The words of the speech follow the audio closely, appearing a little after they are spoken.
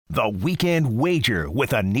The Weekend Wager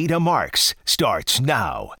with Anita Marks starts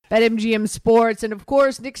now. BetMGM Sports, and of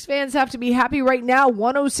course, Knicks fans have to be happy right now.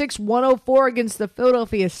 106-104 against the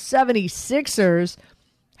Philadelphia 76ers.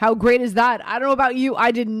 How great is that? I don't know about you.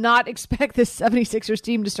 I did not expect this 76ers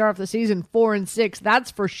team to start off the season 4-6.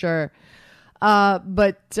 That's for sure.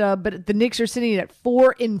 But the Knicks are sitting at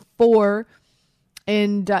 4-4.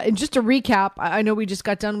 And just to recap, I know we just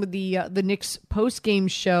got done with the Knicks post-game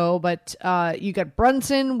show, but you got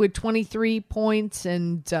Brunson with 23 points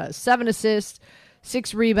and 7 assists,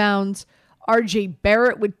 6 rebounds. R.J.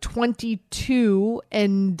 Barrett with 22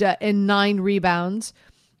 and 9 rebounds.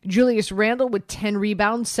 Julius Randle with 10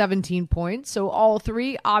 rebounds, 17 points. So all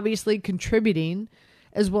three obviously contributing,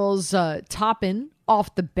 as well as Toppin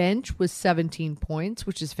off the bench with 17 points,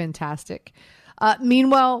 which is fantastic.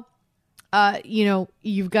 Meanwhile,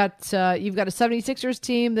 you've got a 76ers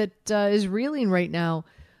team that is reeling right now.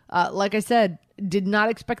 Like I said, did not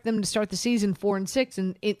expect them to start the season 4-6.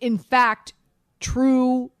 And in fact,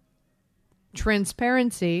 true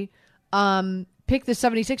transparency, picked the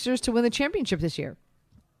 76ers to win the championship this year.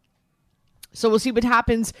 So we'll see what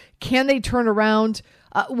happens. Can they turn around?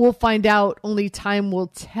 We'll find out. Only time will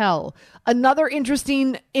tell. Another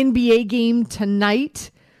interesting NBA game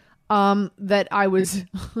tonight that I was...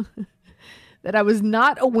 that I was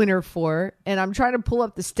not a winner for, and I'm trying to pull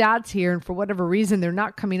up the stats here, and for whatever reason, they're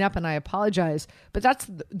not coming up, and I apologize. But that's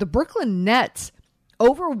the Brooklyn Nets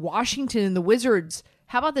over Washington and the Wizards.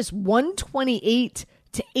 How about this?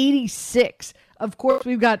 128-86. Of course,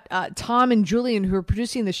 we've got Tom and Julian who are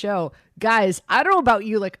producing the show. Guys, I don't know about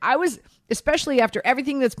you. Like, I was, especially after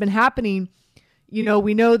everything that's been happening, we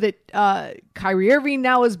know that Kyrie Irving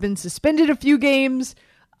now has been suspended a few games.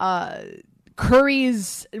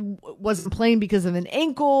 Curry's wasn't playing because of an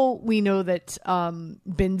ankle. We know that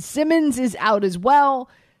Ben Simmons is out as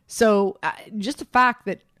well. So just the fact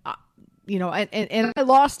that, and I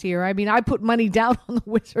lost here. I mean, I put money down on the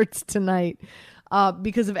Wizards tonight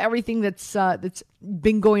because of everything that's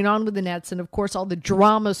been going on with the Nets. And, of course, all the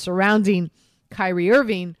drama surrounding Kyrie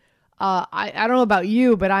Irving. I don't know about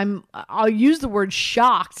you, but I'll use the word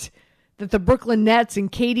shocked that the Brooklyn Nets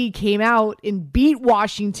and KD came out and beat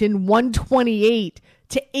Washington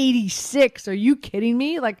 128-86. Are you kidding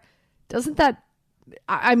me? Like, doesn't that,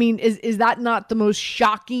 is that not the most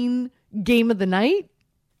shocking game of the night?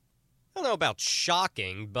 I don't know about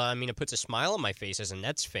shocking, but it puts a smile on my face as a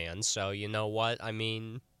Nets fan. So you know what?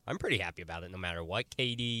 I'm pretty happy about it no matter what.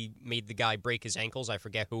 KD made the guy break his ankles. I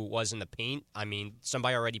forget who it was in the paint.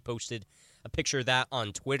 Somebody already posted a picture of that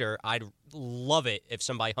on Twitter. I'd love it if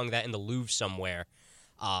somebody hung that in the Louvre somewhere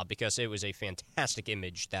because it was a fantastic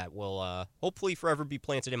image that will hopefully forever be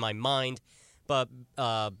planted in my mind. But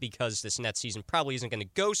because this Nets season probably isn't going to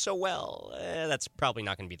go so well, that's probably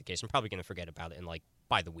not going to be the case. I'm probably going to forget about it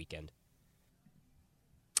by the weekend.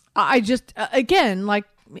 I just, again,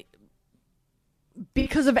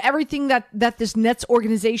 because of everything that this Nets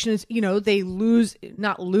organization is, they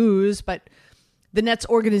not lose, but the Nets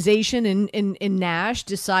organization in Nash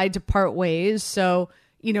decide to part ways. So,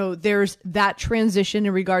 there's that transition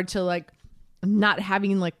in regard to not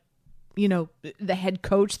having the head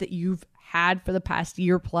coach that you've had for the past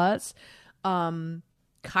year plus.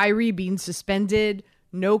 Kyrie being suspended,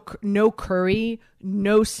 no Curry,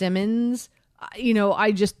 no Simmons. I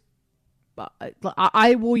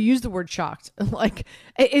will use the word shocked.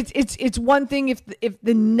 It's one thing if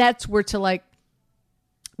the Nets were to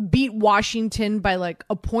beat Washington by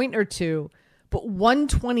a point or two, but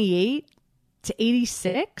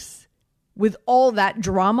 128-86 with all that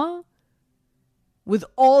drama, with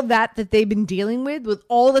all that they've been dealing with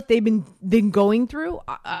all that they've been going through.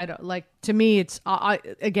 I don't to me, it's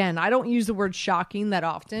again, I don't use the word shocking that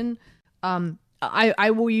often. I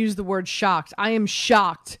will use the word shocked. I am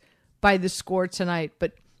shocked by the score tonight,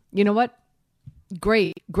 but you know what?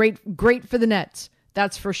 Great for the Nets.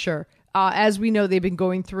 That's for sure. As we know, they've been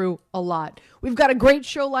going through a lot. We've got a great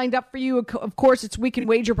show lined up for you. Of course, it's Weekend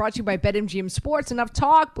Wager brought to you by BetMGM Sports. Enough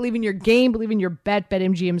talk. Believe in your game. Believe in your bet.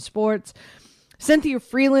 BetMGM Sports. Cynthia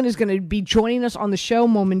Freeland is going to be joining us on the show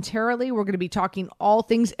momentarily. We're going to be talking all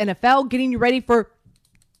things NFL, getting you ready for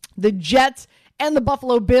the Jets and the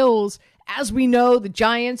Buffalo Bills. As we know, the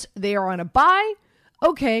Giants, they are on a bye.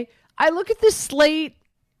 Okay, I look at this slate.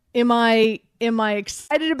 Am I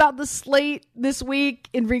excited about the slate this week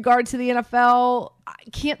in regard to the NFL? I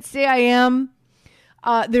can't say I am.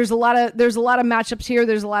 There's a lot of matchups here.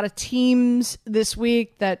 There's a lot of teams this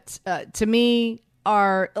week that to me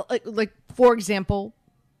are like for example,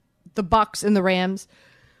 the Bucks and the Rams.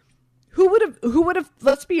 Who would have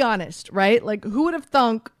let's be honest, right? Who would have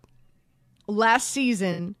thunk last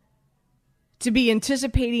season to be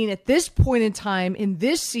anticipating at this point in time in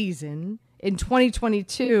this season in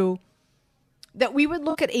 2022 that we would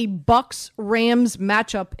look at a Bucks Rams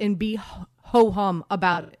matchup and be ho hum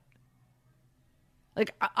about it.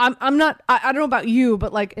 Like I'm not. I don't know about you,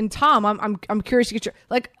 but like, and Tom, I'm curious to get your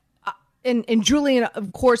like, and Julian,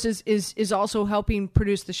 of course, is also helping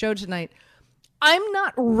produce the show tonight. I'm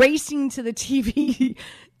not racing to the TV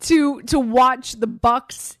to watch the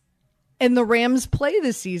Bucks and the Rams play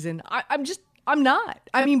this season. I'm not.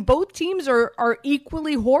 I mean, both teams are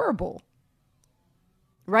equally horrible,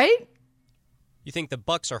 right? You think the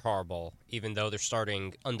Bucks are horrible, even though they're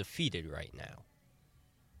starting undefeated right now?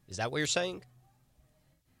 Is that what you're saying?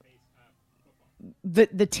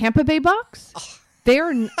 The Tampa Bay Bucks?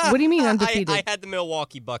 They're what do you mean undefeated? I had the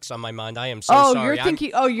Milwaukee Bucks on my mind. I am so sorry. You're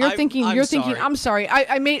thinking. You're thinking. I'm sorry.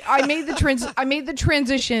 I made the transition. I made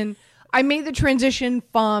the transition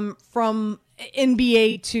from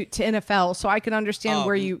NBA to NFL, so I can understand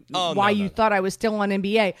why you thought I was still on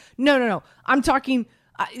NBA. No. I'm talking.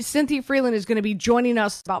 Cynthia Freeland is going to be joining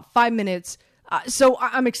us in about 5 minutes. So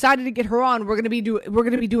I'm excited to get her on. We're going to be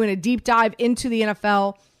doing a deep dive into the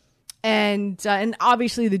NFL. And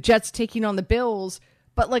obviously the Jets taking on the Bills,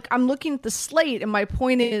 but like I'm looking at the slate, and my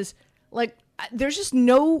point is like there's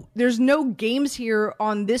no games here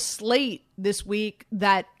on this slate this week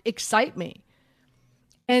that excite me.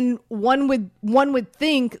 And one would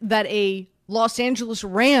think that a Los Angeles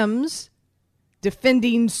Rams,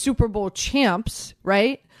 defending Super Bowl champs,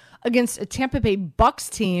 right, against a Tampa Bay Bucks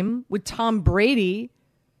team with Tom Brady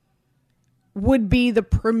would be the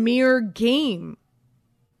premier game.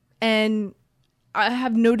 And I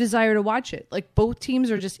have no desire to watch it. Like, both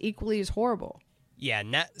teams are just equally as horrible. Yeah,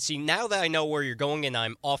 now that I know where you're going and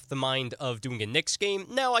I'm off the mind of doing a Knicks game,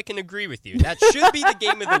 now I can agree with you. That should be the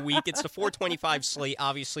game of the week. It's the 425 slate.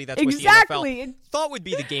 Obviously, that's what the NFL thought would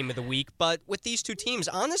be the game of the week. But with these two teams,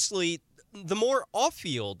 honestly, the more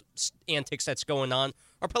off-field antics that's going on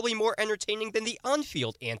are probably more entertaining than the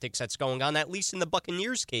on-field antics that's going on, at least in the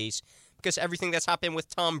Buccaneers case, because everything that's happened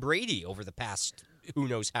with Tom Brady over the past who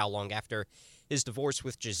knows how long after his divorce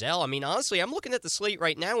with Giselle. I mean, honestly, I'm looking at the slate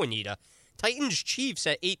right now, Anita. Titans-Chiefs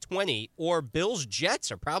at 8:20 or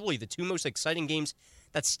Bills-Jets are probably the two most exciting games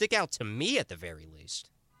that stick out to me at the very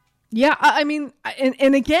least. Yeah, I mean,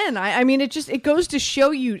 and again, I mean, it goes to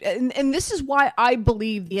show you, and this is why I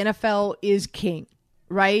believe the NFL is king,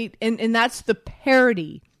 right? And that's the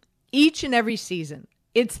parity each and every season.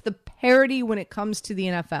 It's the parity when it comes to the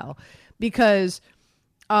NFL because,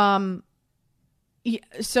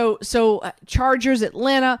 so Chargers,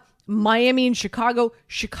 Atlanta, Miami, and Chicago,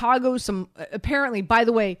 some apparently, by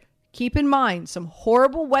the way, keep in mind some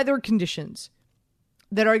horrible weather conditions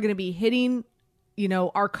that are going to be hitting,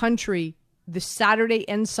 our country this Saturday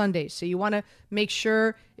and Sunday. So you want to make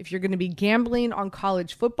sure if you're going to be gambling on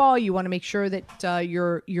college football, you want to make sure that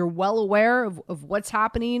you're well aware of what's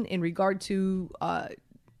happening in regard to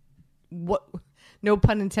what, no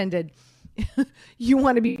pun intended. You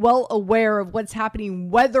want to be well aware of what's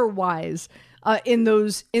happening weather-wise in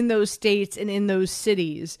those states and in those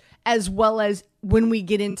cities, as well as when we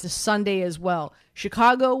get into Sunday as well.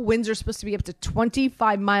 Chicago, winds are supposed to be up to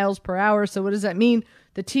 25 miles per hour. So what does that mean?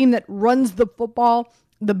 The team that runs the football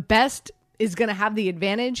the best is going to have the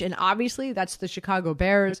advantage. And obviously that's the Chicago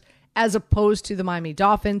Bears as opposed to the Miami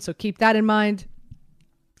Dolphins. So keep that in mind.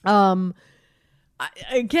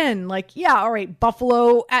 Again, all right,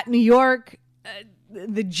 Buffalo at New York.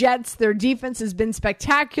 The Jets, their defense has been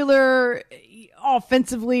spectacular.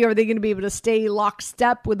 Offensively, are they going to be able to stay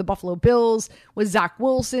lockstep with the Buffalo Bills with Zach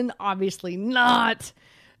Wilson? Obviously not.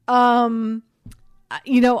 I'm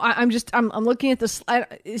looking at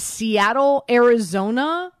the Seattle,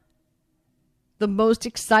 Arizona, the most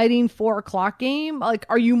exciting 4:00 game. Like,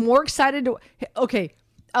 are you more excited to? Okay,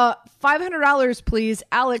 $500, please,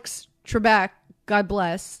 Alex Trebek. God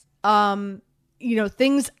bless.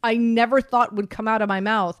 Things I never thought would come out of my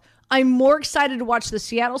mouth. I'm more excited to watch the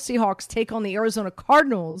Seattle Seahawks take on the Arizona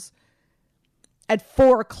Cardinals at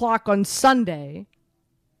 4:00 on Sunday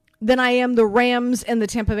than I am the Rams and the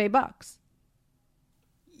Tampa Bay Bucks.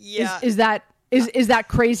 Yeah. Is that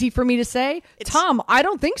crazy for me to say? Tom, I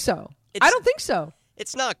don't think so.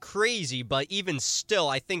 It's not crazy, but even still,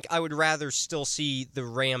 I think I would rather still see the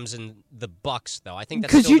Rams and the Bucks, though. I think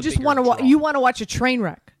that's because you just want to watch a train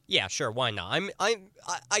wreck. Yeah, sure. Why not?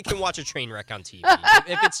 I can watch a train wreck on TV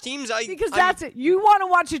if it's teams. That's it. You want to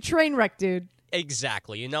watch a train wreck, dude.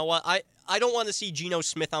 Exactly. You know what? I don't want to see Geno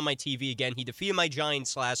Smith on my TV again. He defeated my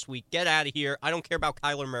Giants last week. Get out of here. I don't care about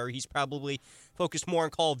Kyler Murray. He's probably focused more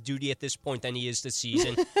on Call of Duty at this point than he is this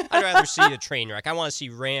season. I'd rather see the train wreck. I want to see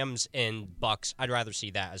Rams and Bucks. I'd rather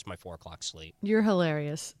see that as my 4 o'clock slate. You're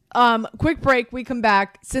hilarious. Quick break. We come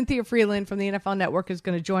back. Cynthia Freeland from the NFL Network is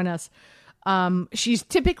going to join us. She's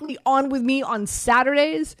typically on with me on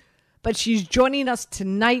Saturdays, but she's joining us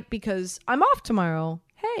tonight because I'm off tomorrow.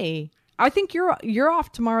 Hey, I think you're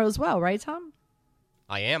off tomorrow as well, right, Tom?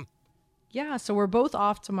 I am. Yeah, so we're both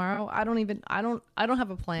off tomorrow. I don't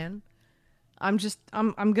have a plan. I'm just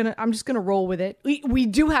gonna roll with it. We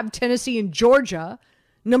do have Tennessee and Georgia,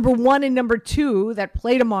 number 1 and number 2, that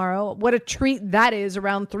play tomorrow. What a treat that is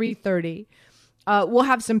around 3:30. We'll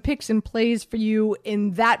have some picks and plays for you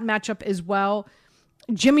in that matchup as well.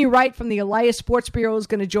 Jimmy Wright from the Elias Sports Bureau is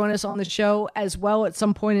going to join us on the show as well at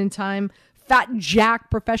some point in time. Fat Jack,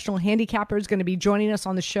 professional handicapper, is going to be joining us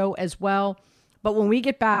on the show as well. But when we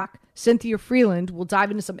get back, Cynthia Freeland will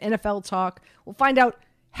dive into some NFL talk. We'll find out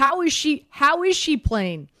how is she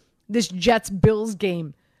playing this Jets-Bills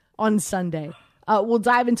game on Sunday. We'll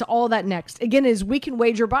dive into all that next. Again, is Weekend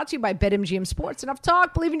Wager brought to you by BetMGM Sports. Enough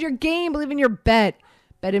talk. Believe in your game. Believe in your bet.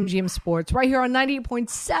 BetMGM Sports right here on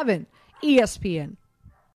 98.7 ESPN.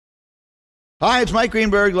 Hi, it's Mike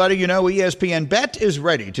Greenberg letting you know ESPN Bet is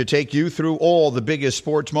ready to take you through all the biggest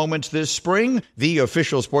sports moments this spring. The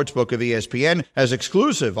official sportsbook of ESPN has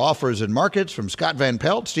exclusive offers and markets from Scott Van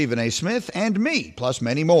Pelt, Stephen A. Smith, and me, plus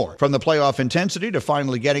many more. From the playoff intensity to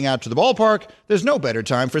finally getting out to the ballpark, there's no better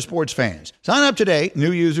time for sports fans. Sign up today.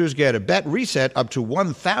 New users get a bet reset up to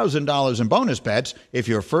 $1,000 in bonus bets if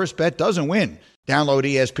your first bet doesn't win. Download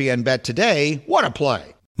ESPN Bet today. What a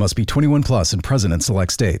play. Must be 21 plus and present in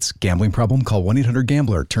select states. Gambling problem? Call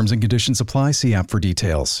 1-800-GAMBLER. Terms and conditions apply. See app for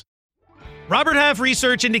details. Robert Half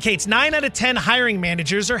research indicates 9 out of 10 hiring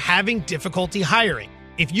managers are having difficulty hiring.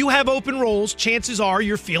 If you have open roles, chances are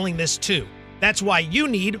you're feeling this too. That's why you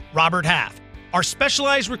need Robert Half. Our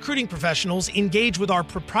specialized recruiting professionals engage with our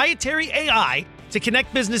proprietary AI to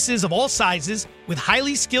connect businesses of all sizes with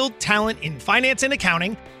highly skilled talent in finance and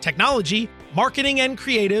accounting, technology, marketing and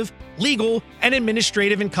creative, legal, and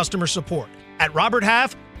administrative and customer support. At Robert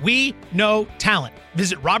Half, we know talent.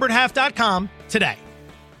 Visit roberthalf.com today.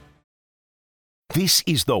 This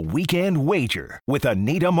is the Weekend Wager with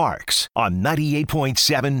Anita Marks on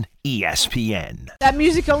 98.7 ESPN. That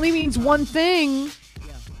music only means one thing.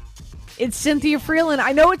 It's Cynthia Freeland.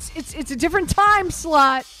 I know it's a different time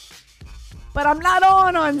slot, but I'm not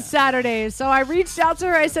on Saturdays. So I reached out to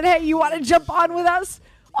her. I said, hey, you want to jump on with us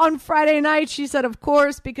on Friday night? She said, of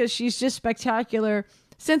course, because she's just spectacular.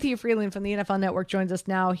 Cynthia Freeland from the NFL Network joins us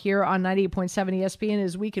now here on 98.7 ESPN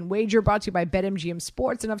as Weekend Wager, brought to you by BetMGM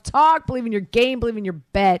Sports. Enough talk. Believe in your game. Believe in your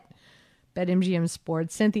bet. BetMGM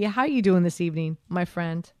Sports. Cynthia, how are you doing this evening, my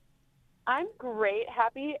friend? I'm great.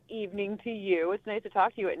 Happy evening to you. It's nice to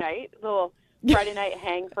talk to you at night. A little Friday night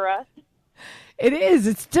hang for us. It is.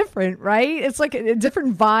 It's different, right? It's like a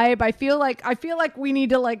different vibe. I feel like we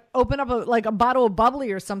need to like open up a bottle of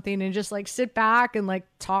bubbly or something and just like sit back and like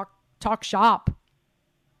talk shop.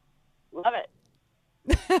 Love it.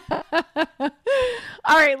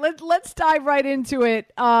 All right, let's dive right into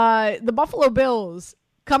it. The Buffalo Bills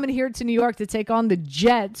coming here to New York to take on the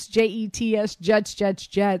Jets, Jets,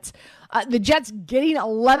 Jets. The Jets getting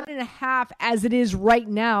 11.5 as it is right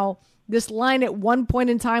now. This line at one point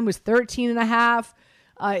in time was 13.5.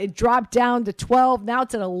 It dropped down to 12. Now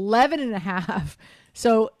it's at 11.5.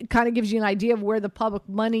 So it kind of gives you an idea of where the public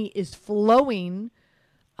money is flowing.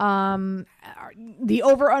 The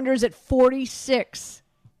over-under is at 46.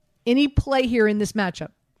 Any play here in this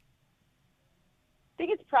matchup? I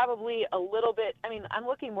think it's probably a little bit, I'm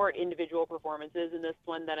looking more at individual performances in this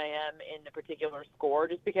one than I am in a particular score,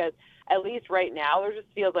 just because at least right now there just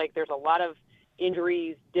feels like there's a lot of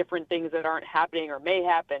injuries, different things that aren't happening or may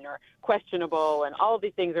happen or questionable, and all of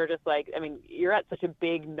these things are just like, you're at such a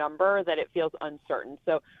big number that it feels uncertain.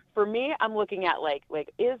 So for me, I'm looking at like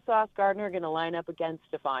is Sauce Gardner going to line up against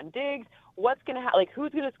Stephon Diggs? What's going to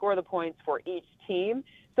who's going to score the points for each team?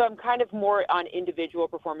 So I'm kind of more on individual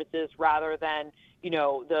performances rather than,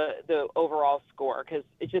 the overall score, because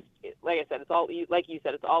it's just, like I said, it's all, like you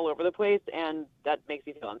said, it's all over the place, and that makes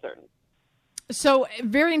me feel uncertain. So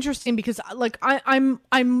very interesting, because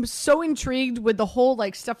I'm so intrigued with the whole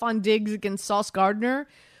Stephon Diggs against Sauce Gardner,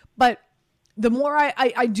 but the more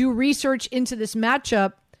I do research into this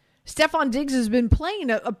matchup, Stephon Diggs has been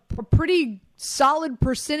playing a pretty solid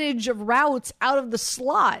percentage of routes out of the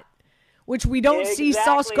slot, which we don't see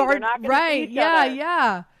Sauce Gardner. Right?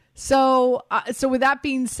 Yeah. So with that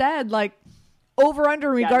being said, over under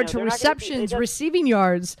in regard to they're not gonna be- receptions, receiving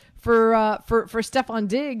yards for Stephon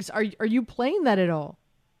Diggs. Are you playing that at all?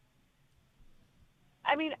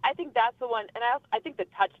 I mean, I think that's the one, and I think the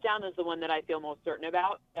touchdown is the one that I feel most certain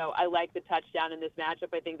about. So I like the touchdown in this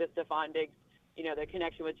matchup. I think that Stephon Diggs, the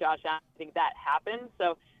connection with Josh Allen, I think that happened.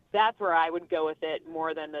 So that's where I would go with it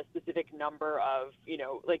more than the specific number of,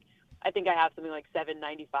 I think I have something like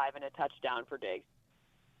 795 and a touchdown for Diggs.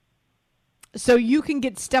 So you can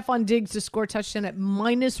get Stephon Diggs to score a touchdown at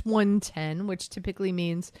 -110, which typically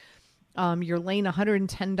means you're laying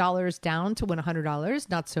 $110 down to win $100.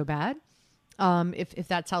 Not so bad. If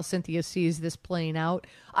that's how Cynthia sees this playing out.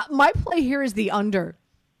 My play here is the under.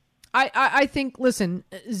 I think, listen,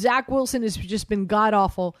 Zach Wilson has just been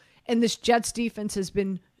god-awful, and this Jets defense has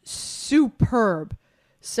been superb.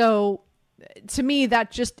 So, to me,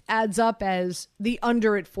 that just adds up as the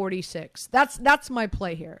under at 46. That's my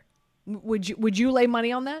play here. Would you lay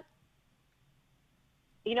money on that?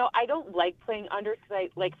 I don't like playing unders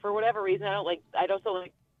because for whatever reason, I don't still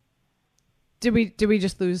like. Did we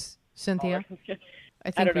just lose Cynthia?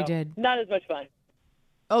 I think we know. did. Not as much fun.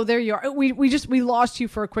 Oh, there you are. We lost you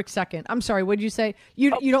for a quick second. I'm sorry. What did you say? You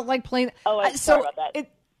don't like playing? Oh, I'm sorry about that.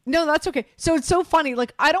 No, that's okay. So it's so funny.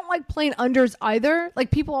 Like, I don't like playing unders either. Like,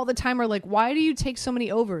 people all the time are like, why do you take so many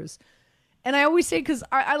overs? And I always say, because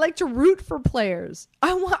I like to root for players.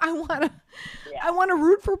 I want to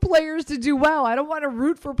root for players to do well. I don't want to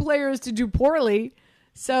root for players to do poorly.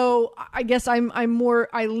 So I guess I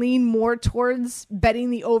lean more towards betting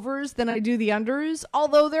the overs than I do the unders.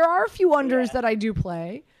 Although there are a few unders that I do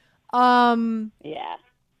play. Yeah.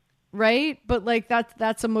 Right? But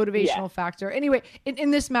that's a motivational factor. Anyway, in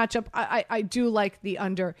this matchup, I do like the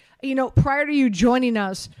under. Prior to you joining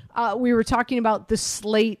us, we were talking about the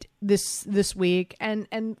slate this week,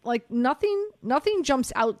 and nothing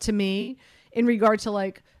jumps out to me in regard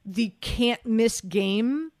to the can't miss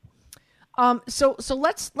game. So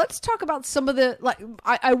let's talk about some of the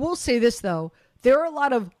I will say this though. There are a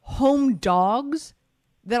lot of home dogs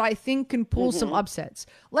that I think can pull some upsets.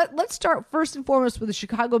 Let's start first and foremost with the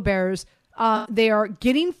Chicago Bears. They are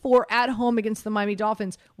getting 4 at home against the Miami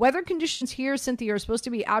Dolphins. Weather conditions here, Cynthia, are supposed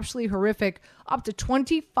to be absolutely horrific, up to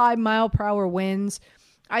 25-mile-per-hour winds.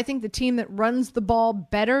 I think the team that runs the ball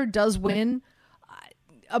better does win.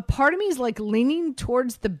 A part of me is leaning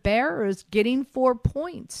towards the Bears getting 4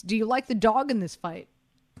 points. Do you like the dog in this fight?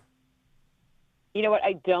 You know what?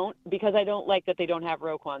 I don't, because I don't like that they don't have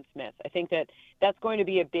Roquan Smith. I think that's going to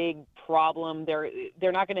be a big problem.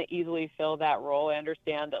 They're not going to easily fill that role. I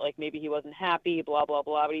understand that maybe he wasn't happy, blah, blah,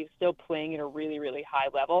 blah, but he's still playing at a really, really high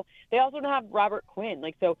level. They also don't have Robert Quinn.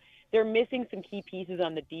 So they're missing some key pieces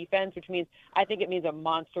on the defense, which means I think it means a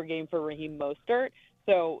monster game for Raheem Mostert.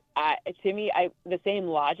 So to me, the same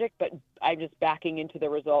logic, but I'm just backing into the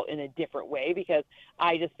result in a different way because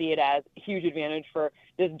I just see it as a huge advantage for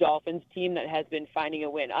this Dolphins team that has been finding a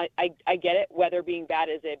win. I get it. Weather being bad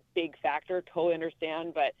is a big factor. Totally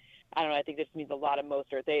understand. But I don't know. I think this means a lot of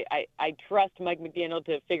Mostert. I trust Mike McDaniel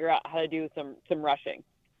to figure out how to do some rushing.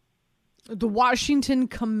 The Washington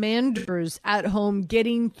Commanders at home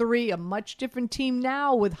getting 3, a much different team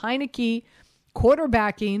now with Heineke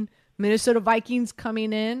quarterbacking. Minnesota Vikings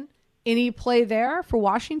coming in. Any play there for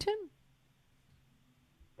Washington?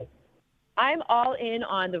 I'm all in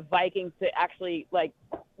on the Vikings to actually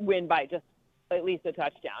win by just at least a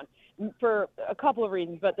touchdown for a couple of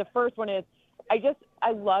reasons. But the first one is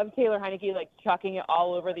I love Taylor Heineke chucking it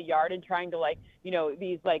all over the yard and trying to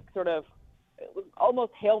these sort of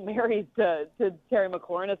almost Hail Marys to Terry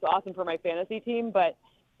McLaurin. It's awesome for my fantasy team, but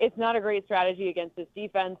it's not a great strategy against this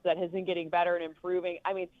defense that has been getting better and improving.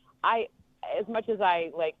 I mean, as much as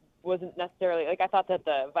I wasn't necessarily I thought that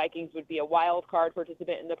the Vikings would be a wild card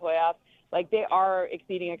participant in the playoffs. They are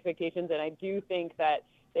exceeding expectations, and I do think that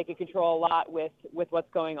they could control a lot with what's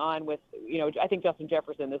going on with I think Justin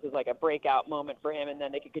Jefferson. This is a breakout moment for him, and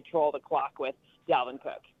then they could control the clock with Dalvin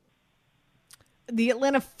Cook. The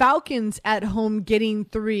Atlanta Falcons at home getting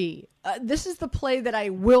 3. This is the play that I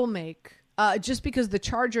will make, just because the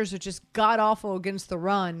Chargers are just god awful against the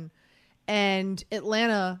run. And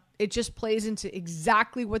Atlanta, it just plays into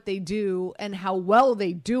exactly what they do and how well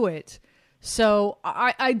they do it. So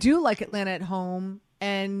I do like Atlanta at home.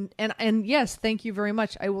 And yes, thank you very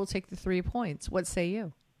much. I will take the 3 points. What say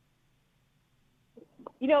you?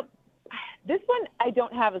 This one I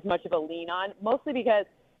don't have as much of a lean on, mostly because,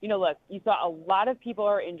 look, you saw a lot of people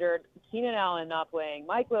are injured. Keenan Allen not playing,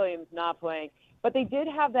 Mike Williams not playing, but they did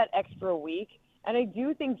have that extra week. And I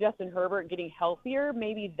do think Justin Herbert getting healthier,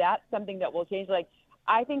 maybe that's something that will change.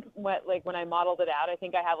 I think when I modeled it out, I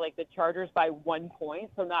think I have the Chargers by 1 point,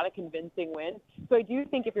 so not a convincing win. So I do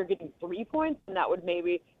think if you're getting 3 points, then that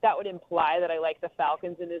would imply that I like the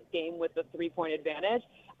Falcons in this game with the 3-point advantage.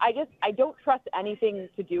 I don't trust anything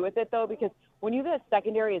to do with it, though, because when you get a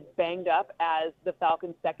secondary as banged up as the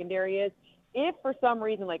Falcons secondary is, if for some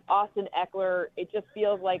reason, like Austin Eckler, it just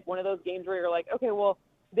feels like one of those games where you're like, okay, well,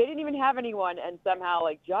 they didn't even have anyone, and somehow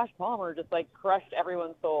like Josh Palmer just like crushed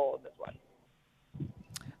everyone's soul in this one.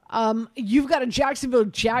 You've got a Jacksonville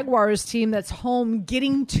Jaguars team that's home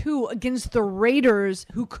getting 2 against the Raiders,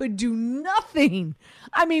 who could do nothing.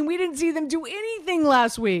 I mean, we didn't see them do anything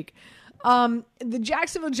last week. The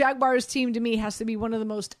Jacksonville Jaguars team, to me, has to be one of the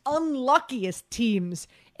most unluckiest teams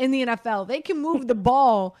in the NFL. They can move the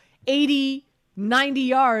ball 80, 90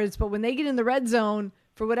 yards, but when they get in the red zone,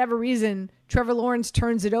 for whatever reason, Trevor Lawrence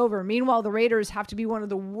turns it over. Meanwhile, the Raiders have to be one of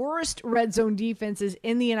the worst red zone defenses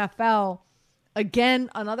in the NFL. Again,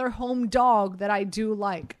 another home dog that I do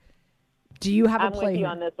like. Do you have a play with you here?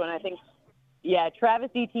 On this one. I think, yeah, Travis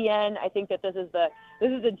Etienne. I think that this is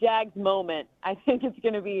the Jags moment. I think it's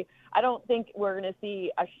going to be. I don't think we're going to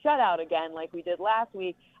see a shutout again like we did last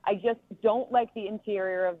week. I just don't like the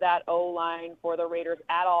interior of that O-line for the Raiders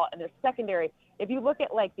at all, and their secondary. If you look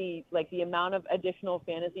at like the amount of additional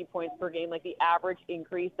fantasy points per game, like the average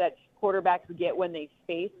increase that quarterbacks get when they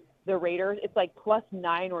face the Raiders, it's like +9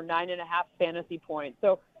 or 9.5 fantasy points.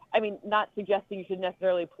 So, I mean, not suggesting you should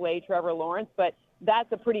necessarily play Trevor Lawrence, but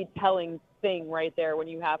that's a pretty telling thing right there when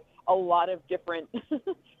you have a lot of different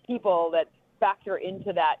people that factor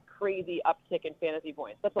into that crazy uptick in fantasy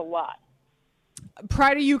points. That's a lot.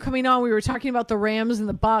 Prior to you coming on, we were talking about the Rams and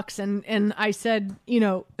the Bucks, and I said,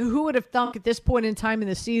 who would have thunk at this point in time in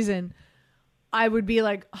the season I would be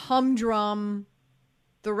like humdrum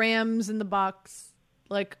the Rams and the Bucks.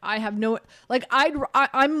 Like I have no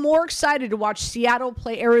I'm more excited to watch Seattle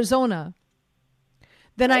play Arizona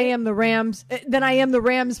than I am the Rams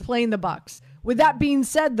playing the Bucks. With that being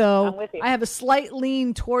said, though, I have a slight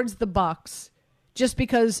lean towards the Bucks. Just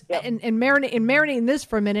because, and marinating this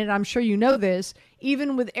for a minute, I'm sure you know this,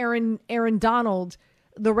 even with Aaron Donald,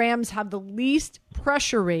 the Rams have the least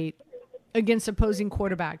pressure rate against opposing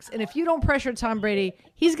quarterbacks. And if you don't pressure Tom Brady,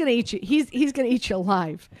 he's going to eat you. He's going to eat you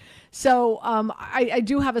alive. So I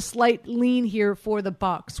do have a slight lean here for the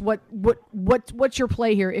Bucks. What's your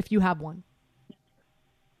play here if you have one?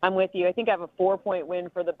 I'm with you. I think I have a 4-point win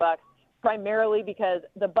for the Bucks, primarily because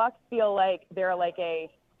the Bucks feel like they're like a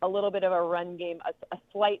little bit of a run game, a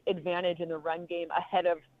slight advantage in the run game ahead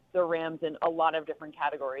of the Rams in a lot of different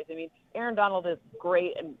categories. I mean, Aaron Donald is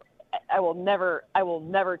great, and I will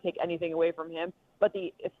never take anything away from him. But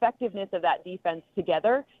the effectiveness of that defense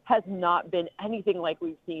together has not been anything like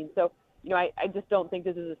we've seen. So, I just don't think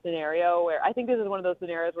this is a scenario where I think this is one of those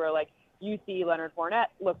scenarios where like you see Leonard Fournette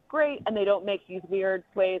look great and they don't make these weird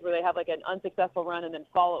plays where they have like an unsuccessful run and then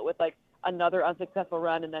follow it with like another unsuccessful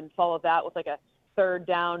run and then follow that with like a third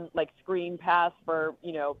down, like screen pass for,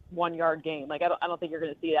 1 yard gain. Like, I don't think you're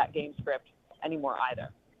going to see that game script anymore either.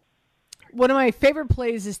 One of my favorite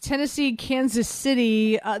plays is Tennessee, Kansas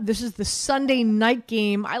City. This is the Sunday night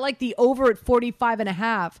game. I like the over at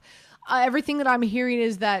 45.5. Everything that I'm hearing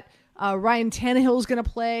is that Ryan Tannehill is going to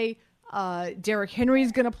play. Derrick Henry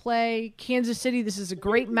is going to play. Kansas City, this is a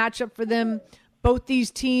great matchup for them. Both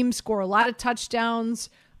these teams score a lot of touchdowns.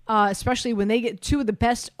 Especially when they get two of the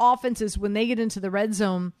best offenses when they get into the red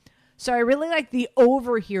zone. So I really like the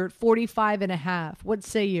over here at 45.5. What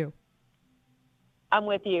say you? I'm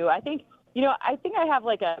with you. I think I have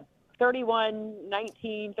like a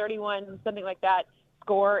 31-19, 31, something like that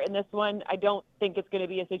score in this one. I don't think it's going to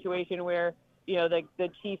be a situation where, the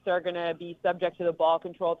Chiefs are going to be subject to the ball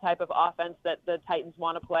control type of offense that the Titans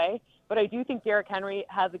want to play. But I do think Derrick Henry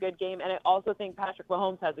has a good game, and I also think Patrick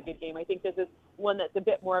Mahomes has a good game. I think this is one that's a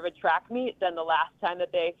bit more of a track meet than the last time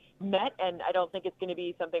that they met, and I don't think it's going to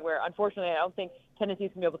be something where, unfortunately, I don't think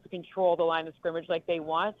Tennessee's going to be able to control the line of scrimmage like they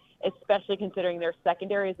want, especially considering their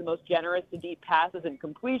secondary is the most generous to deep passes in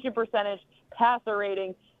completion percentage, passer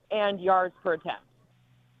rating, and yards per attempt.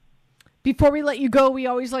 Before we let you go, we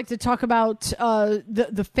always like to talk about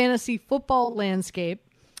the fantasy football landscape.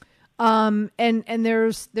 And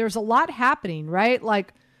there's a lot happening, right?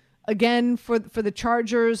 Like, again, for the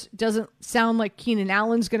Chargers, doesn't sound like Keenan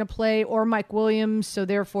Allen's going to play or Mike Williams, so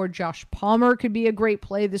therefore Josh Palmer could be a great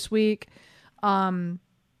play this week. So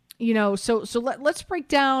let's break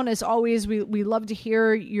down. As always, we love to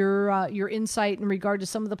hear your insight in regard to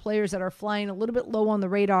some of the players that are flying a little bit low on the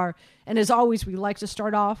radar. And as always, we like to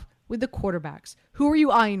start off with the quarterbacks. Who are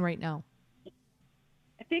you eyeing right now?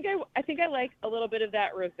 I think I like a little bit of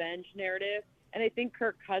that revenge narrative And I think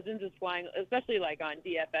Kirk Cousins is flying, especially like on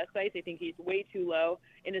DFS sites. I think he's way too low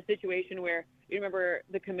in a situation where, you remember,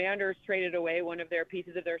 the Commanders traded away one of their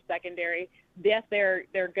pieces of their secondary. Yes, they're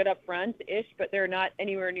good up front-ish, but they're not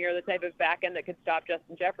anywhere near the type of back end that could stop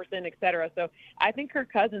Justin Jefferson, et cetera. So I think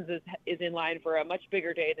Kirk Cousins is in line for a much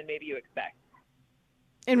bigger day than maybe you expect.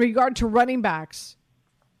 In regard to running backs,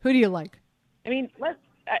 who do you like? I mean,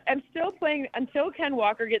 I'm still playing until Ken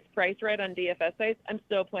Walker gets priced right on DFS sites. I'm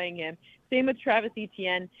still playing him. Same with Travis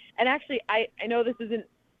Etienne. And actually, I know this isn't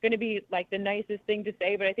going to be like the nicest thing to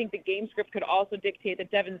say, but I think the game script could also dictate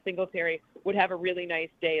that Devin Singletary would have a really nice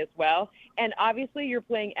day as well. And obviously, you're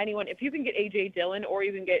playing anyone. If you can get A.J. Dillon or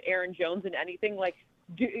you can get Aaron Jones in anything,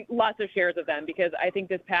 lots of shares of them, because I think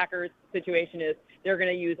this Packers situation is they're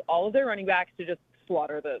going to use all of their running backs to just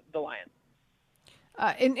slaughter the Lions.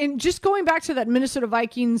 And just going back to that Minnesota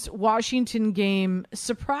Vikings-Washington game,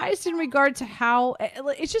 surprised in regard to how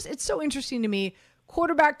it's so interesting to me.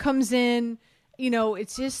 Quarterback comes in,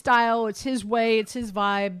 it's his style, it's his way, it's his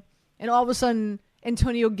vibe, and all of a sudden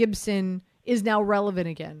Antonio Gibson is now relevant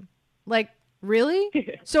again. Like, really?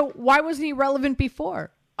 So why wasn't he relevant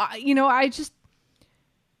before? I just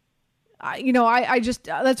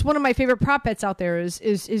that's one of my favorite prop bets out there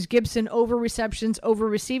is Gibson over receptions, over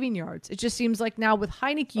receiving yards. It just seems like now with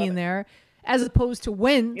Heineke in there, as opposed to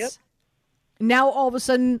Wentz, now all of a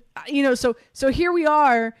sudden, so here we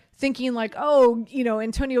are thinking like,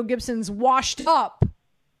 Antonio Gibson's washed up.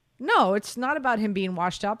 No, it's not about him being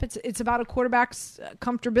washed up. It's about a quarterback's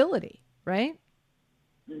comfortability, right?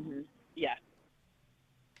 Mm-hmm. Yeah.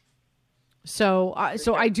 So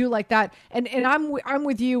I do like that, and I'm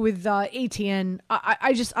with you with ATN.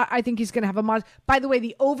 I think he's going to have a mod. By the way,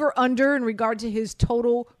 the over under in regard to his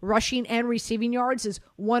total rushing and receiving yards is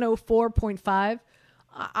 104.5.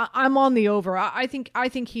 I'm on the over. I think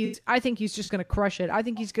he's just going to crush it. I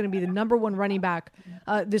think he's going to be the number one running back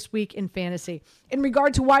this week in fantasy. In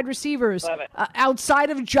regard to wide receivers, outside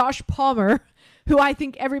of Josh Palmer, who I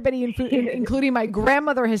think everybody, including my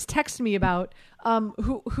grandmother, has texted me about.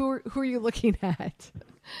 Who are you looking at?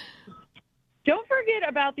 Don't forget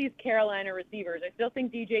about these Carolina receivers. I still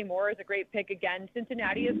think DJ Moore is a great pick again.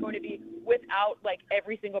 Cincinnati is going to be without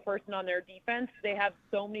every single person on their defense. They have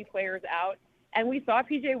so many players out. And we saw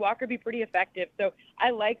PJ Walker be pretty effective. So I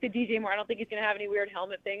like the DJ Moore. I don't think he's going to have any weird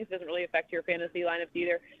helmet things. Doesn't really affect your fantasy lineups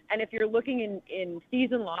either. And if you're looking in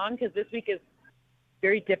season long, because this week is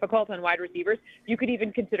very difficult on wide receivers, you could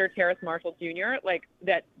even consider Terrace Marshall Jr.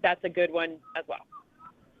 That's a good one as well.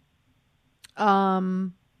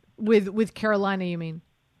 With Carolina, you mean?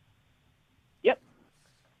 Yep.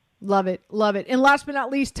 Love it. And last but not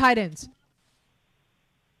least, tight ends.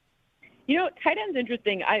 Tight end's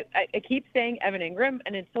interesting. I keep saying Evan Ingram,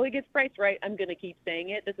 and until he gets priced right, I'm going to keep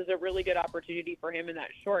saying it. This is a really good opportunity for him in that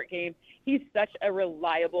short game. He's such a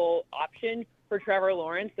reliable option for Trevor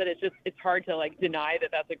Lawrence that it's hard to deny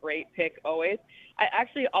that that's a great pick always. I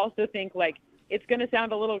actually also think it's going to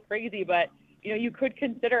sound a little crazy, but you could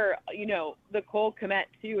consider the Cole Kmet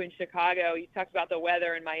too in Chicago. You talked about the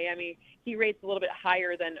weather in Miami. He rates a little bit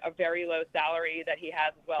higher than a very low salary that he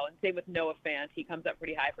has as well. And same with Noah Fant. He comes up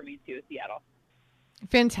pretty high for me too, Seattle.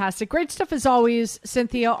 Fantastic. Great stuff as always,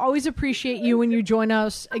 Cynthia. Always appreciate you when you join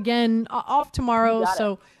us. Again, off tomorrow.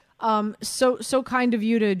 So kind of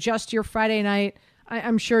you to adjust your Friday night.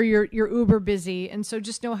 I'm sure you're uber busy. And so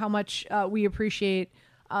just know how much we appreciate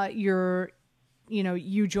you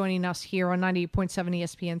joining us here on 98.7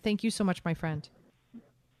 ESPN. Thank you so much, my friend.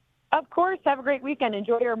 Of course. Have a great weekend.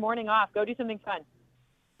 Enjoy your morning off. Go do something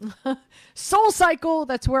fun. Soul Cycle.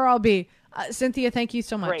 That's where I'll be. Cynthia, thank you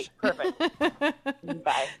so much. Great. Perfect.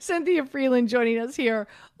 Bye. Cynthia Freeland joining us here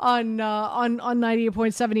on 98.7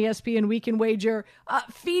 ESPN Weekend Wager.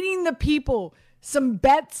 Feeding the people some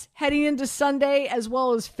bets heading into Sunday as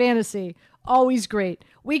well as fantasy. Always great.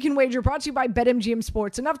 Weekend Wager brought to you by BetMGM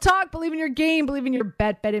Sports. Enough talk. Believe in your game. Believe in your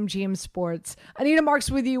bet. BetMGM Sports. Anita Marks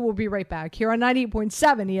with you. We'll be right back here on 98.7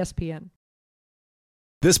 ESPN.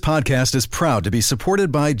 This podcast is proud to be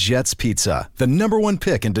supported by Jets Pizza, the #1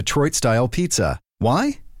 pick in Detroit-style pizza.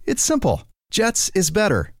 Why? It's simple. Jets is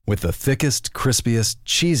better. With the thickest, crispiest,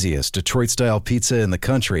 cheesiest Detroit-style pizza in the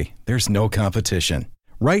country, there's no competition.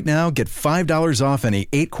 Right now, get $5 off any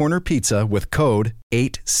 8-corner pizza with code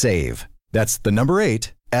 8SAVE. That's the number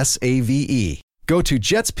 8, SAVE. Go to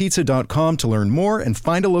jetspizza.com to learn more and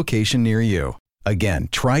find a location near you. Again,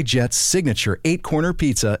 try Jet's signature 8-corner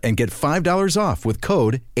pizza and get $5 off with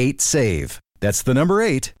code 8SAVE. That's the number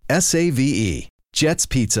 8, SAVE. Jet's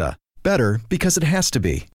Pizza. Better because it has to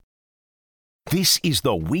be. This is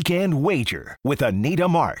the Weekend Wager with Anita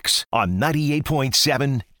Marks on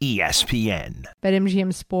 98.7 ESPN.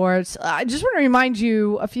 BetMGM Sports. I just want to remind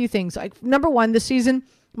you a few things. Like, number one, this season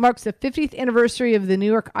marks the 50th anniversary of the New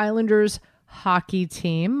York Islanders hockey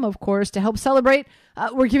team. Of course, to help celebrate,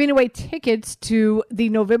 we're giving away tickets to the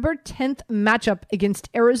November 10th matchup against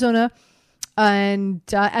Arizona and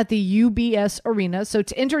at the UBS Arena. So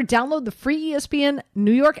to enter, download the free ESPN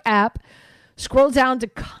New York app. Scroll down to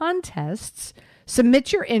contests,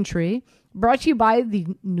 submit your entry, brought to you by the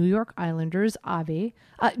New York Islanders, Avi.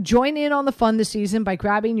 Join in on the fun this season by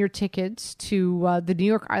grabbing your tickets to the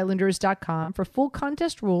NewYorkIslanders.com. For full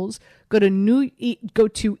contest rules, go to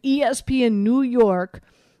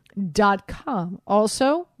ESPNNewYork.com.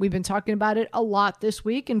 Also, we've been talking about it a lot this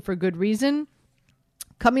week, and for good reason.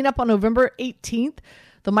 Coming up on November 18th,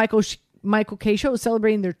 the Michael Kay Show is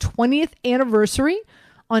celebrating their 20th anniversary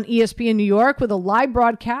on ESPN New York with a live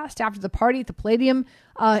broadcast after the party at the Palladium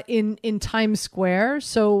in Times Square.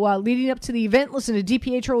 So leading up to the event, listen to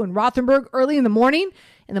DiPietro and Rothenberg early in the morning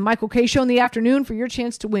and the Michael Kay Show in the afternoon for your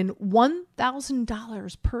chance to win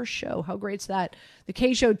 $1,000 per show. How great is that? The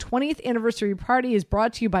Kay Show 20th anniversary party is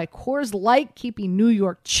brought to you by Coors Light, keeping New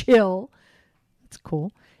York chill. That's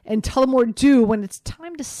cool. And Tullamore Dew, when it's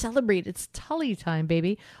time to celebrate. It's Tully time,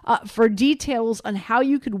 baby. For details on how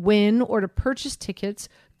you could win or to purchase tickets,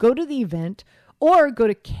 go to the event or go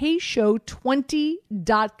to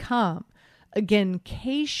kshow20.com. Again,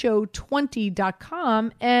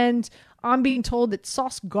 kshow20.com. And I'm being told that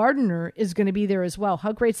Sauce Gardner is going to be there as well.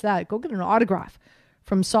 How great's that? Go get an autograph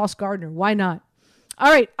from Sauce Gardner. Why not?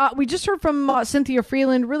 All right, we just heard from Cynthia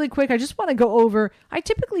Freeland. Really quick, I just want to go over, I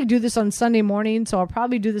typically do this on Sunday morning, so I'll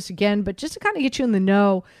probably do this again, but just to kind of get you in the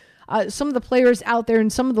know, some of the players out there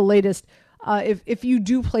and some of the latest, if you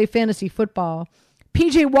do play fantasy football.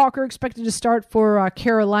 P.J. Walker expected to start for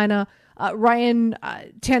Carolina. Ryan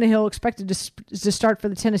Tannehill expected to start for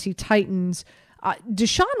the Tennessee Titans.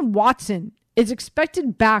 Deshaun Watson is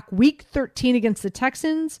expected back week 13 against the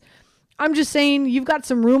Texans. I'm just saying, you've got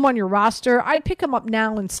some room on your roster. I'd pick him up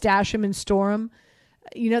now and stash him and store him.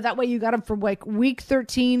 You know, that way you got him for like week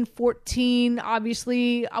 13, 14,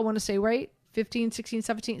 obviously, I want to say, right? 15, 16,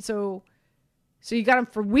 17. So you got him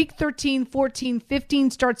for week 13, 14,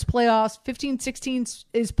 15 starts playoffs, 15, 16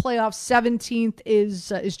 is playoffs, 17th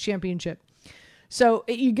is championship. So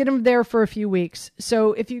you get him there for a few weeks.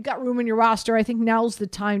 So if you've got room in your roster, I think now's the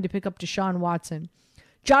time to pick up Deshaun Watson.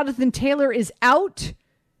 Jonathan Taylor is out.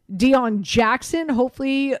 Deion Jackson,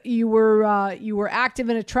 hopefully you were active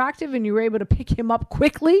and attractive and you were able to pick him up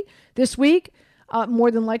quickly this week.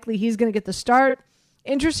 More than likely he's going to get the start.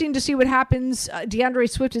 Interesting to see what happens. DeAndre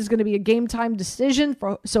Swift is going to be a game time decision.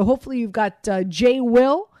 So hopefully you've got Jay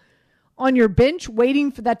Will on your bench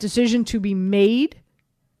waiting for that decision to be made.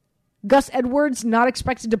 Gus Edwards not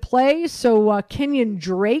expected to play. So Kenyon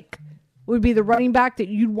Drake would be the running back that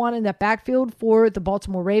you'd want in that backfield for the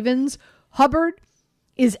Baltimore Ravens. Hubbard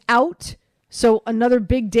is out, so another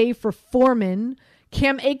big day for Foreman.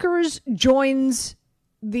 Cam Akers joins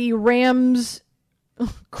the Rams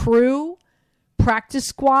crew practice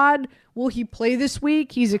squad. Will he play this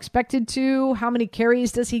week? He's expected to. How many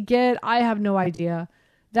carries does he get? I have no idea.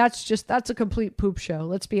 That's a complete poop show.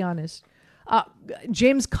 Let's be honest.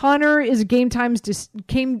 James Conner is a game time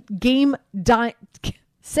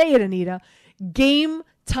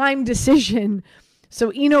decision.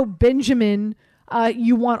 So Eno Benjamin,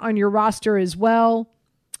 you want on your roster as well.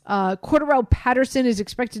 Cordarrelle Patterson is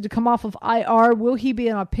expected to come off of IR. Will he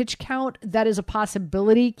be on a pitch count? That is a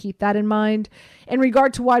possibility. Keep that in mind. In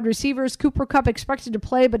regard to wide receivers, Cooper Kupp expected to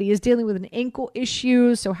play, but he is dealing with an ankle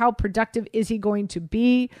issue. So how productive is he going to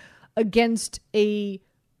be against a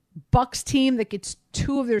Bucs team that gets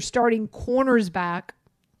two of their starting corners back?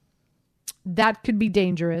 That could be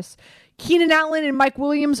dangerous. Keenan Allen and Mike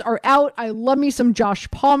Williams are out. I love me some Josh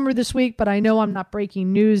Palmer this week, but I know I'm not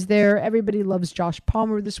breaking news there. Everybody loves Josh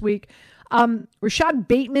Palmer this week. Rashad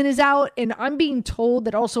Bateman is out, and I'm being told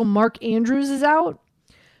that also Mark Andrews is out.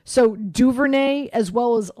 So Duvernay, as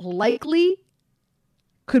well as Likely,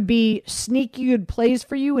 could be sneaky good plays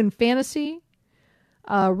for you in fantasy.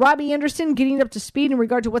 Robbie Anderson getting up to speed in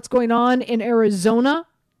regard to what's going on in Arizona.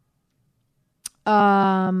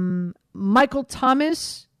 Michael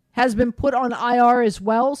Thomas has been put on IR as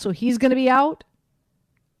well, so he's going to be out.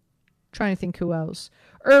 Trying to think who else.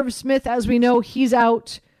 Irv Smith, as we know, he's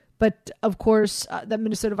out. But, of course, that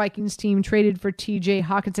Minnesota Vikings team traded for TJ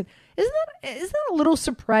Hawkinson. Isn't that a little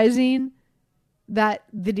surprising that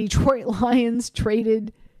the Detroit Lions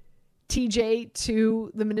traded TJ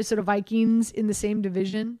to the Minnesota Vikings in the same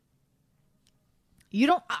division? You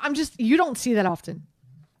don't see that often.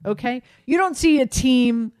 okay? You don't see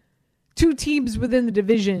two teams within the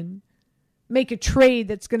division make a trade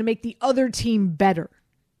that's going to make the other team better.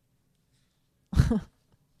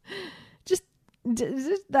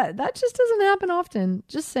 That just doesn't happen often.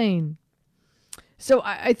 Just saying. So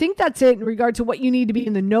I think that's it in regard to what you need to be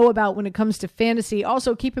in the know about when it comes to fantasy.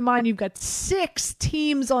 Also, keep in mind you've got 6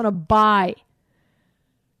 teams on a bye.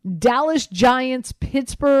 Dallas Giants,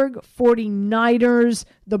 Pittsburgh 49ers,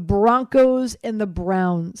 the Broncos, and the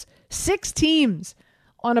Browns. 6 teams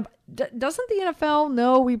on a... Doesn't the NFL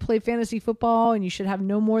know we play fantasy football and you should have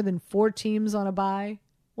no more than 4 teams on a bye?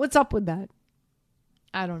 What's up with that?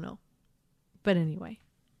 I don't know. But anyway,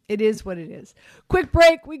 it is what it is. Quick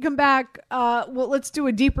break. We come back. Let's do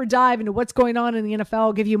a deeper dive into what's going on in the NFL.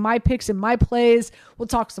 I'll give you my picks and my plays. We'll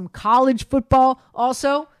talk some college football.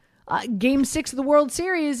 Also, Game 6 of the World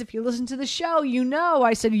Series. If you listen to the show, you know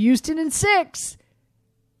I said Houston in 6.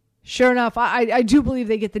 Sure enough, I do believe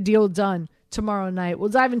they get the deal done tomorrow night. We'll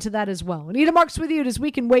dive into that as well. Anita Marks with you this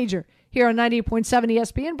Weekend Wager here on 98.7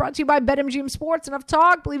 ESPN. Brought to you by BetMGM Sports. Enough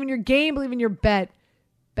talk. Believe in your game. Believe in your bet.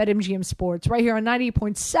 BetMGM Sports, right here on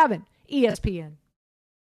 98.7 ESPN.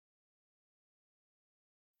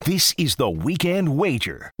 This is the Weekend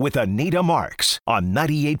Wager with Anita Marks on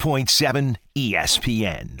 98.7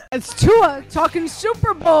 ESPN. It's Tua talking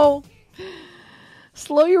Super Bowl.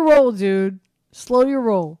 Slow your roll, dude. Slow your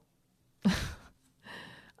roll.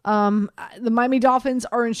 The Miami Dolphins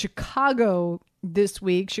are in Chicago this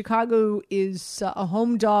week. Chicago is a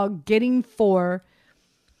home dog, getting 4.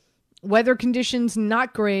 Weather conditions,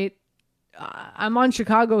 not great. I'm on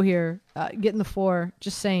Chicago here, getting the 4.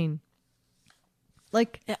 Just saying.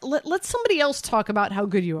 Like, let somebody else talk about how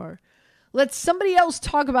good you are. Let somebody else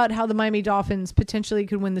talk about how the Miami Dolphins potentially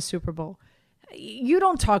could win the Super Bowl. You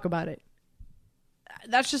don't talk about it.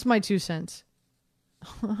 That's just my 2 cents.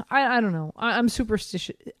 I don't know. I'm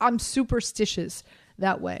superstitious. I'm superstitious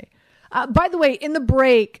that way. By the way, in the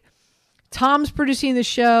break, Tom's producing the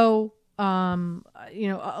show.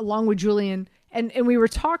 Along with Julian, and we were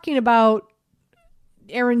talking about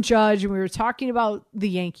Aaron Judge, and we were talking about the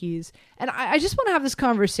Yankees, and I just want to have this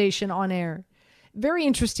conversation on air. Very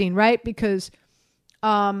interesting, right? Because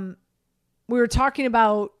we were talking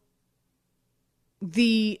about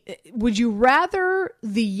would you rather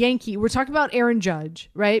the Yankee? We're talking about Aaron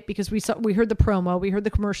Judge, right? Because we heard the promo, we heard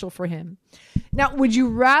the commercial for him. Now, would you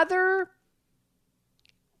rather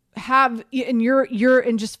have, and you're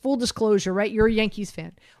in just full disclosure, right? You're a Yankees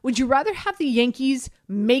fan. Would you rather have the Yankees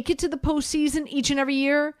make it to the postseason each and every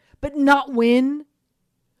year, but not win?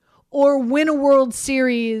 Or win a World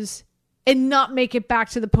Series and not make it back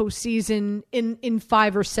to the postseason in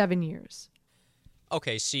 5 or 7 years?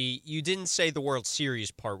 Okay, see, you didn't say the World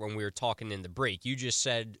Series part when we were talking in the break. You just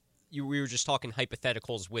said we were just talking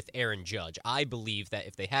hypotheticals with Aaron Judge. I believe that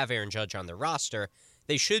if they have Aaron Judge on their roster,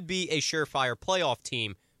 they should be a surefire playoff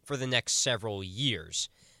team for the next several years.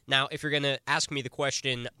 Now, if you're going to ask me the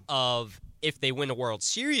question of if they win a World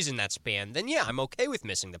Series in that span, then yeah, I'm okay with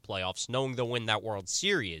missing the playoffs, knowing they'll win that World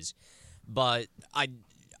Series. But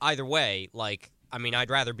either way, I'd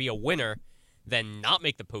rather be a winner than not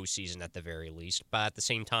make the postseason at the very least. But at the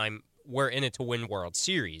same time, we're in it to win World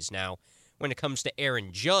Series. Now, when it comes to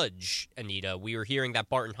Aaron Judge, Anita, we were hearing that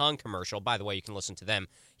Barton Hahn commercial. By the way, you can listen to them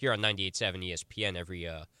here on 98.7 ESPN every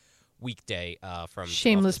weekday from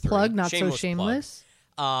shameless plug, not shameless so shameless.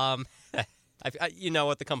 You know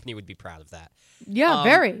what? The company would be proud of that. Yeah,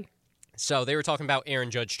 very. So they were talking about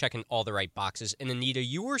Aaron Judge checking all the right boxes. And Anita,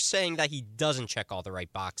 you were saying that he doesn't check all the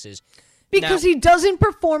right boxes. Because he doesn't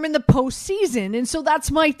perform in the postseason. And so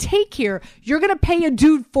that's my take here. You're going to pay a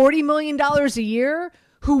dude $40 million a year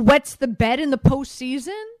who wets the bed in the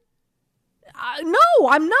postseason? No,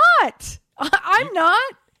 I'm not. I'm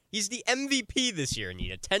not. He's the MVP this year,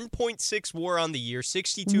 Anita. 10.6 WAR on the year,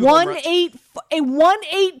 62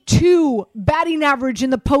 182 batting average in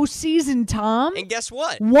the postseason, Tom. And guess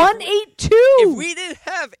what? 182. If we didn't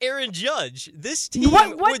have Aaron Judge, this team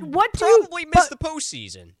would probably miss the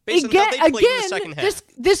postseason based on how they played in the second half.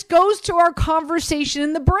 This goes to our conversation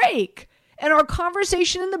in the break. And our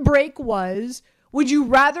conversation in the break was, would you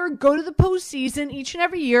rather go to the postseason each and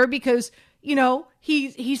every year because, you know,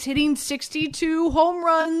 he's hitting 62 home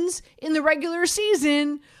runs in the regular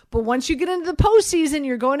season, but once you get into the postseason,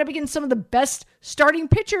 you're going up against some of the best starting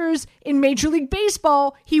pitchers in Major League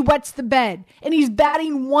Baseball. He wets the bed, and he's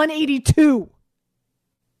batting 182.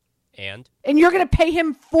 And you're going to pay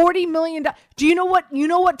him $40 million. Do you know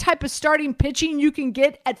what type of starting pitching you can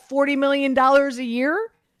get at $40 million a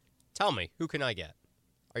year? Tell me, who can I get?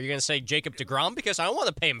 Are you going to say Jacob deGrom? Because I don't want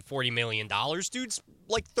to pay him $40 million. Dude's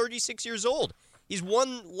like 36 years old. He's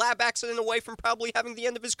one lab accident away from probably having the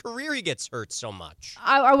end of his career. He gets hurt so much.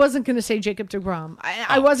 I wasn't going to say Jacob deGrom.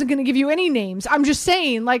 I wasn't going to give you any names. I'm just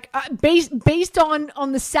saying, like, based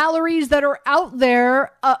on the salaries that are out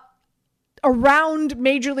there around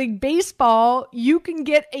Major League Baseball, you can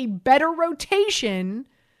get a better rotation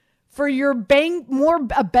for your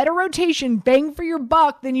a better rotation, bang for your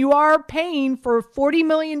buck, than you are paying for a $40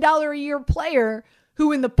 million a year player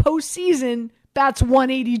who in the postseason bats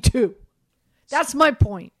 182. That's my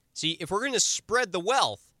point. See, if we're going to spread the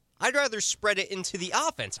wealth, I'd rather spread it into the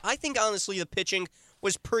offense. I think, honestly, the pitching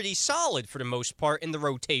was pretty solid for the most part in the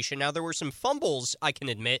rotation. Now, there were some fumbles, I can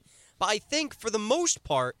admit, but I think for the most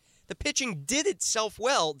part, the pitching did itself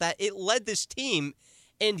well, that it led this team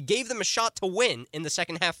and gave them a shot to win in the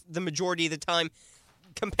second half the majority of the time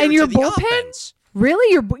compared and your to the bullpen? offense.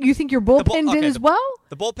 Really? You think your bullpen did as well?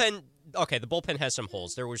 The bullpen has some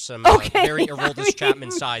holes. There were some very Aroldis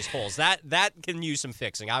Chapman-sized holes. That can use some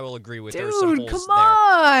fixing. I will agree with. There were some holes come there.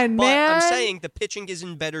 on, but man. I'm saying the pitching is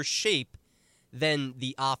in better shape than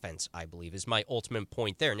the offense, I believe, is my ultimate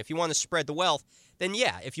point there. And if you want to spread the wealth, then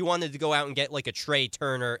yeah, if you wanted to go out and get like a Trey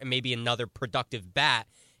Turner and maybe another productive bat,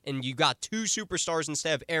 and you got two superstars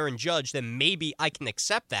instead of Aaron Judge, then maybe I can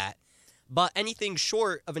accept that. But anything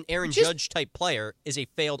short of an Aaron Judge-type player is a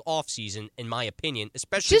failed offseason, in my opinion,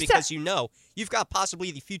 especially because you've got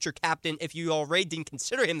possibly the future captain, if you already didn't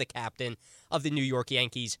consider him the captain, of the New York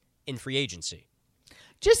Yankees in free agency.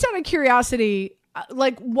 Just out of curiosity,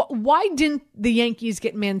 why didn't the Yankees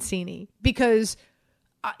get Mancini? Because,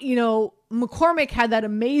 McCormick had that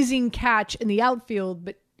amazing catch in the outfield,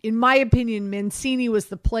 but in my opinion, Mancini was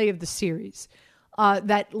the play of the series.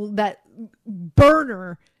 That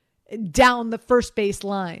burner down the first base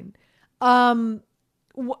line. What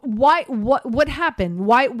happened?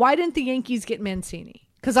 Why didn't the Yankees get Mancini?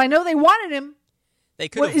 Because I know they wanted him. They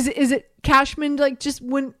could. Is it Cashman just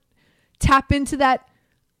wouldn't tap into that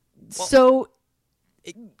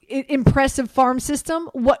impressive farm system?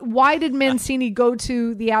 Why did Mancini go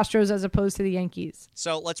to the Astros as opposed to the Yankees?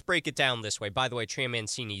 So let's break it down this way. By the way, Trey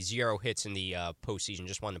Mancini, 0 hits in the postseason.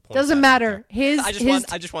 Just wanted to point. Doesn't matter. I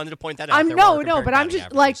just wanted to point that out. But I'm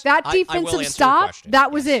just like that defensive stop.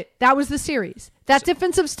 That was it. That was the series. That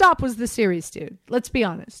defensive stop was the series, dude. Let's be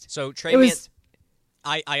honest. So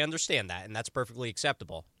I understand that, and that's perfectly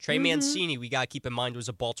acceptable. Trey Mancini, we got to keep in mind, was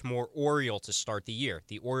a Baltimore Oriole to start the year.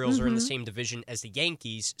 The Orioles are in the same division as the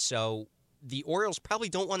Yankees, so the Orioles probably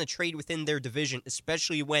don't want to trade within their division,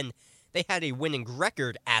 especially when they had a winning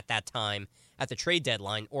record at that time at the trade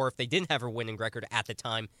deadline, or if they didn't have a winning record at the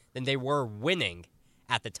time, then they were winning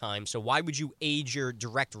at the time. So why would you aid your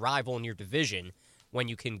direct rival in your division when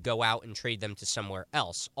you can go out and trade them to somewhere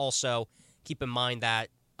else? Also, keep in mind that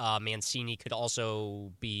Mancini could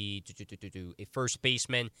also be a first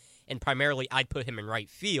baseman, and primarily I'd put him in right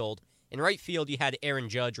field. In right field, you had Aaron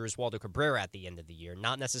Judge or Oswaldo Cabrera at the end of the year,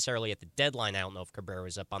 not necessarily at the deadline. I don't know if Cabrera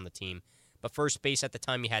was up on the team, but first base at the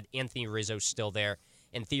time, you had Anthony Rizzo still there,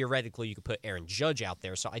 and theoretically, you could put Aaron Judge out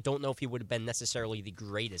there, so I don't know if he would have been necessarily the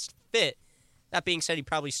greatest fit. That being said, he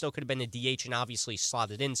probably still could have been a DH and obviously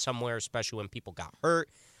slotted in somewhere, especially when people got hurt,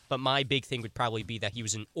 but my big thing would probably be that he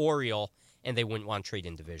was an Oriole, and they wouldn't want to trade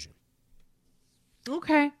in division.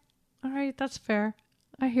 Okay. All right. That's fair.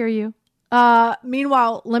 I hear you.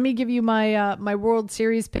 Meanwhile, let me give you my my World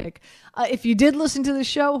Series pick. If you did listen to the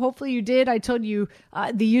show, hopefully you did. I told you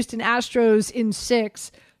the Houston Astros in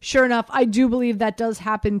 6. Sure enough, I do believe that does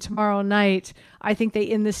happen tomorrow night. I think they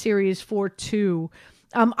end the series 4-2.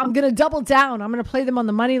 I'm going to double down. I'm going to play them on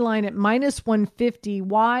the money line at -150.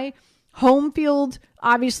 Why? Home field,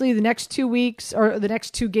 obviously, the next 2 weeks, or the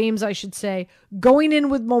next 2 games, I should say, going in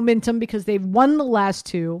with momentum because they've won the last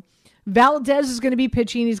 2. Valdez is going to be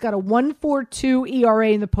pitching. He's got a 1.42 ERA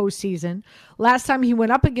in the postseason. Last time he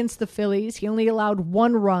went up against the Phillies, he only allowed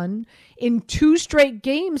 1 run. In 2 straight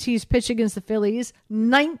games he's pitched against the Phillies,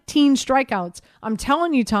 19 strikeouts. I'm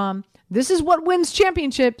telling you, Tom, this is what wins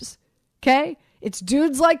championships, okay? It's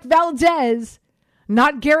dudes like Valdez,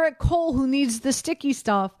 not Garrett Cole, who needs the sticky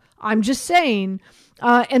stuff. I'm just saying.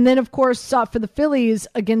 And then, of course, for the Phillies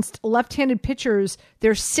against left-handed pitchers,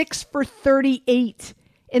 they're 6 for 38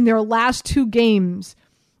 in their last 2 games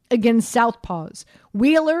against southpaws.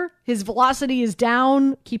 Wheeler, his velocity is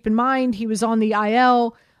down. Keep in mind, he was on the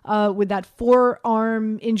IL with that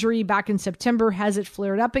forearm injury back in September. Has it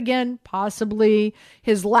flared up again? Possibly.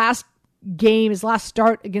 His last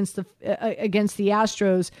start against the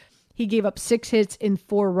Astros, he gave up 6 hits in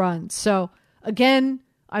 4 runs. So, again,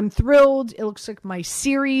 I'm thrilled. It looks like my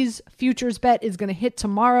series futures bet is going to hit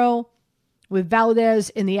tomorrow with Valdez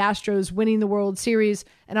and the Astros winning the World Series.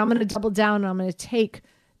 And I'm going to double down and I'm going to take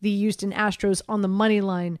the Houston Astros on the money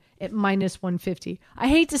line at -150. I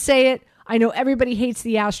hate to say it. I know everybody hates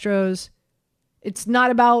the Astros. It's not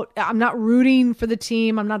about, I'm not rooting for the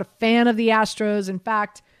team. I'm not a fan of the Astros. In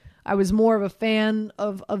fact, I was more of a fan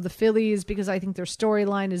of the Phillies because I think their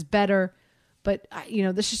storyline is better. But,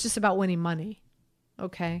 this is just about winning money.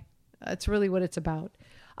 Okay? That's really what it's about.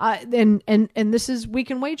 And this is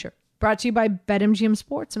Weekend Wager, brought to you by BetMGM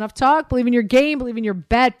Sports. Enough talk. Believe in your game. Believe in your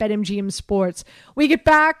bet. BetMGM Sports. We get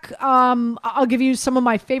back. I'll give you some of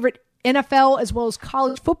my favorite NFL as well as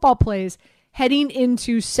college football plays heading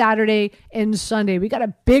into Saturday and Sunday. We got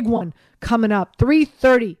a big one coming up.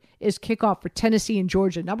 3:30 is kickoff for Tennessee and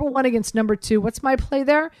Georgia. Number 1 against number 2. What's my play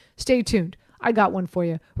there? Stay tuned. I got one for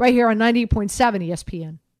you right here on 98.7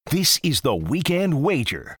 ESPN. This is the Weekend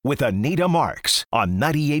Wager with Anita Marks on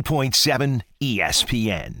 98.7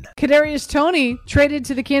 ESPN. Kadarius Toney traded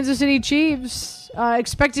to the Kansas City Chiefs.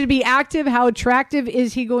 Expected to be active. How attractive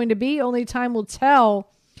is he going to be? Only time will tell.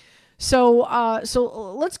 So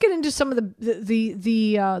let's get into some of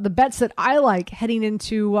the bets that I like heading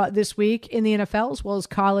into this week in the NFL as well as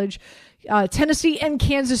college. Tennessee and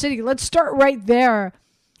Kansas City. Let's start right there.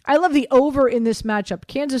 I love the over in this matchup.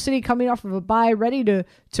 Kansas City coming off of a bye, ready to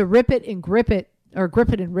rip it and grip it, or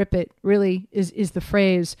grip it and rip it, really is the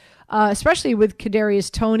phrase. Especially with Kadarius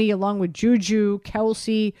Toney, along with Juju,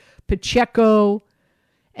 Kelsey, Pacheco.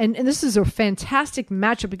 And this is a fantastic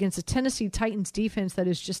matchup against the Tennessee Titans defense that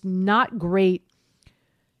is just not great.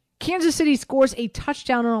 Kansas City scores a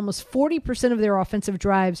touchdown on almost 40% of their offensive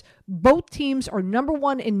drives. Both teams are number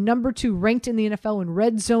 1 and number 2 ranked in the NFL in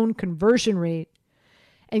red zone conversion rate.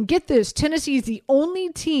 And get this, Tennessee is the only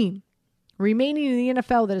team remaining in the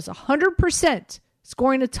NFL that is 100%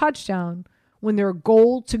 scoring a touchdown when they're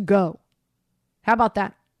goal to go. How about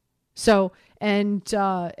that? So, and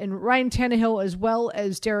Ryan Tannehill as well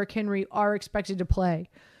as Derrick Henry are expected to play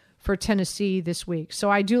for Tennessee this week. So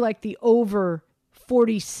I do like the over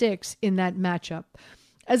 46 in that matchup.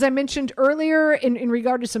 As I mentioned earlier, in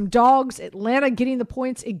regard to some dogs, Atlanta getting the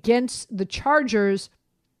points against the Chargers.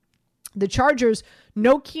 The Chargers,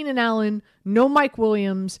 no Keenan Allen, no Mike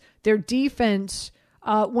Williams. Their defense,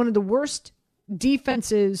 one of the worst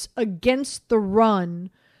defenses against the run.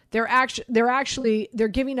 They're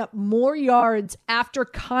giving up more yards after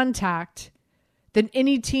contact than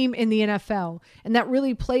any team in the NFL. And that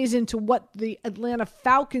really plays into what the Atlanta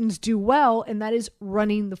Falcons do well, and that is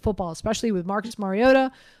running the football, especially with Marcus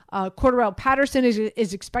Mariota. Cordarrelle Patterson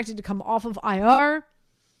is expected to come off of IR.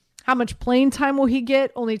 How much playing time will he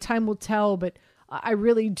get? Only time will tell, but I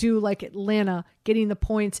really do like Atlanta getting the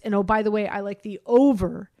points. And oh, by the way, I like the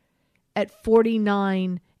over at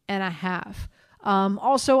 49.5.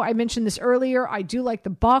 Also, I mentioned this earlier. I do like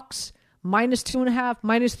the Bucs -2.5,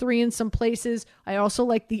 -3 in some places. I also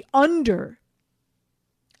like the under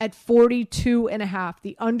at 42.5.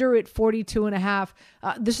 The under at 42.5.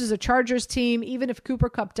 This is a Chargers team. Even if Cooper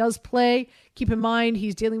Kupp does play, keep in mind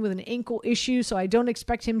he's dealing with an ankle issue, so I don't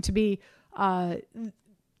expect him to be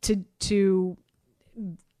to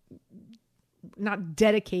not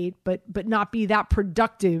dedicate, but not be that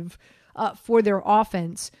productive for their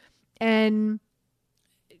offense. And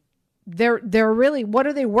they're really, what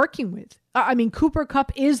are they working with? Cooper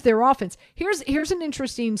Kupp is their offense. Here's an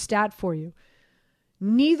interesting stat for you.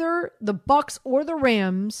 Neither the Bucs or the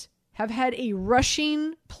Rams have had a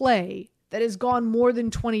rushing play that has gone more than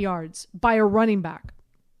 20 yards by a running back.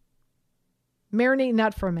 Marinate in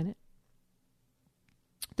that for a minute.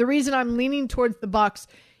 The reason I'm leaning towards the Bucs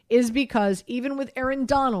is because even with Aaron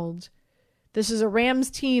Donald, this is a Rams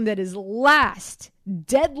team that is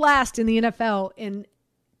dead last in the NFL in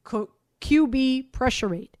QB pressure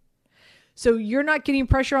rate. So you're not getting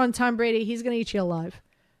pressure on Tom Brady. He's going to eat you alive.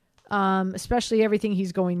 Especially everything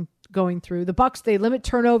he's going through. The Bucs, they limit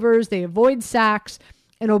turnovers, they avoid sacks,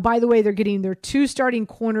 and oh, by the way, they're getting their 2 starting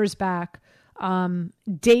corners back,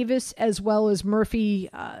 Davis as well as Murphy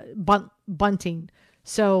Bunting.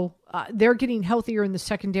 So they're getting healthier in the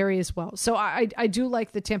secondary as well. So I do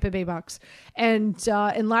like the Tampa Bay Bucs. And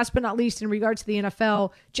last but not least, in regard to the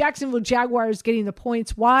NFL, Jacksonville Jaguars getting the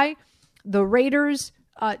points. Why? The Raiders,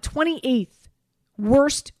 28th.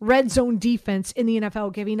 Worst red zone defense in the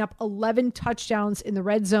NFL, giving up 11 touchdowns in the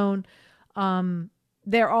red zone.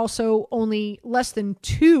 They're also only less than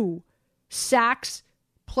 2 sacks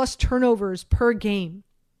plus turnovers per game.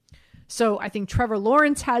 So I think Trevor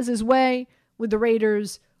Lawrence has his way with the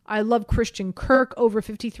Raiders. I love Christian Kirk over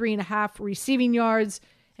 53.5 receiving yards.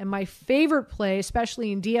 And my favorite play,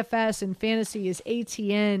 especially in DFS and fantasy, is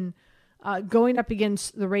ATN going up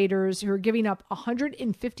against the Raiders, who are giving up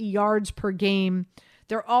 150 yards per game.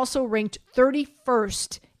 They're also ranked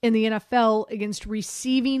 31st in the NFL against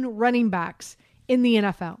receiving running backs in the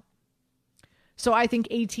NFL. So I think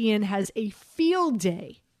ATN has a field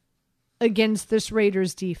day against this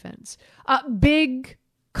Raiders defense. Big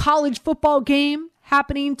college football game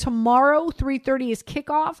happening tomorrow. 3:30 is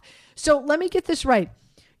kickoff. So let me get this right.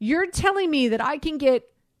 You're telling me that I can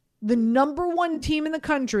get the number one team in the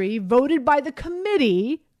country, voted by the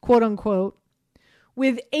committee, quote unquote,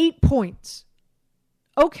 with 8 points.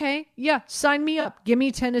 Okay, yeah, sign me up. Give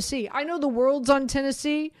me Tennessee. I know the world's on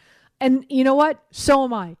Tennessee, and you know what? So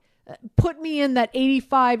am I. Put me in that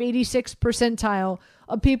 85, 86 percentile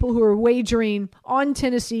of people who are wagering on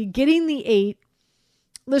Tennessee, getting the 8.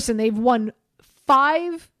 Listen, they've won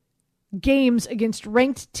 5 games against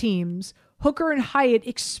ranked teams. Hooker and Hyatt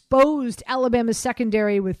exposed Alabama's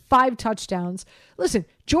secondary with 5 touchdowns. Listen,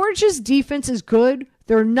 Georgia's defense is good.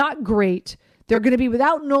 They're not great. They're going to be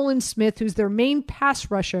without Nolan Smith, who's their main pass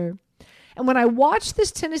rusher. And when I watch this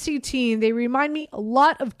Tennessee team, they remind me a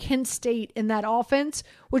lot of Kent State in that offense,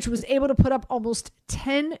 which was able to put up almost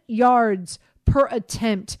 10 yards per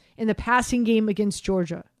attempt in the passing game against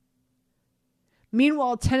Georgia.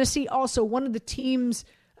 Meanwhile, Tennessee also one of the teams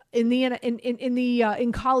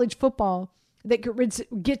in college football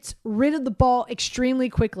that gets rid of the ball extremely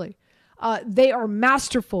quickly. They are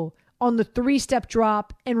masterful on the 3-step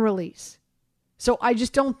drop and release. So I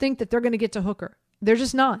just don't think that they're going to get to Hooker. They're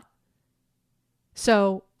just not.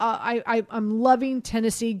 So I'm loving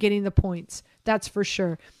Tennessee getting the points. That's for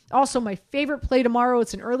sure. Also, my favorite play tomorrow,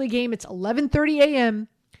 it's an early game. It's 11:30 a.m.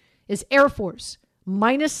 is Air Force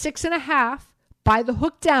minus 6.5 by the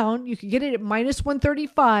hook down. You can get it at minus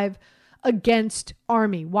 135 against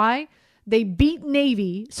Army. Why? They beat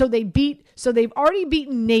Navy. So they've already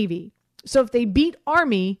beaten Navy. So if they beat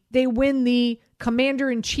Army, they win the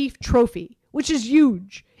Commander-in-Chief trophy, which is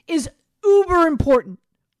huge, is uber important.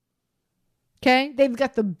 Okay? They've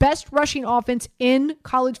got the best rushing offense in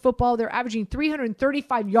college football. They're averaging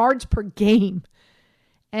 335 yards per game.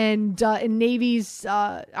 And in Navy's,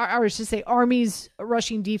 or I should say Army's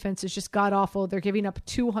rushing defense is just god-awful. They're giving up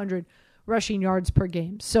 200 rushing yards per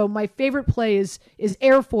game. So my favorite play is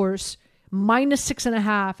Air Force minus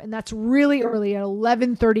 6.5, and that's really early at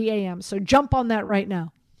 11:30 a.m. So jump on that right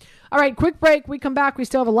now. All right, quick break. We come back. We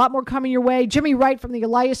still have a lot more coming your way. Jimmy Wright from the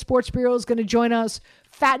Elias Sports Bureau is going to join us.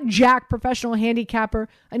 Fat Jack, professional handicapper.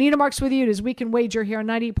 Anita Marks with you as We Can Wager here on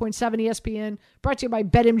 98.7 ESPN, brought to you by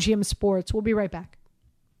BetMGM Sports. We'll be right back.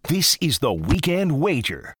 This is the Weekend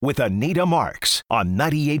Wager with Anita Marks on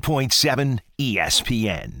 98.7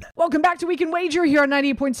 ESPN. Welcome back to Weekend Wager here on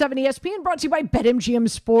 98.7 ESPN, brought to you by BetMGM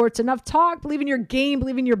Sports. Enough talk. Believe in your game.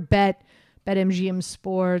 Believe in your bet. BetMGM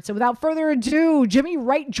Sports. And without further ado, Jimmy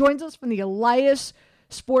Wright joins us from the Elias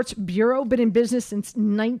Sports Bureau. Been in business since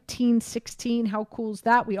 1916. How cool is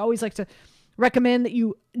that? We always like to recommend that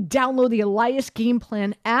you download the Elias Game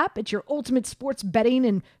Plan app. It's your ultimate sports betting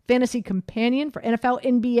and fantasy companion for NFL,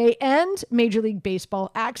 NBA, and Major League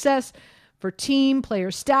Baseball access for team, player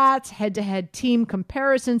stats, head-to-head team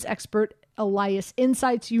comparisons, expert Elias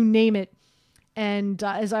insights, you name it. And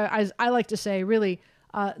as I like to say, really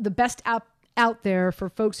the best app out there for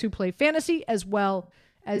folks who play fantasy as well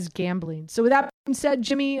as gambling. So with that being said,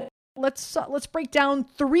 Jimmy, let's break down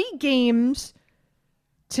 3 games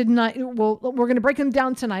tonight. Well, we're going to break them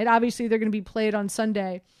down tonight. Obviously, they're going to be played on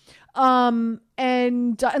Sunday. And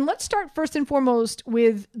let's start first and foremost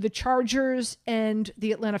with the Chargers and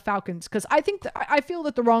the Atlanta Falcons, because I feel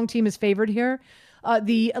that the wrong team is favored here.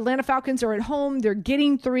 The Atlanta Falcons are at home. They're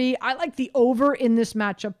getting 3. I like the over in this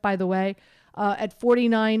matchup, by the way, at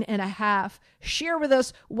 49.5. Share with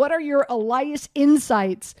us, what are your Elias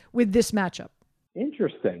insights with this matchup?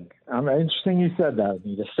 Interesting. Interesting you said that,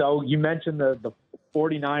 Anita. So you mentioned the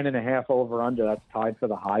 49.5 over under. That's tied for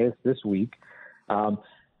the highest this week.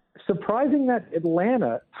 Surprising that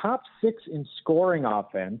Atlanta, top 6 in scoring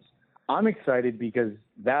offense. I'm excited because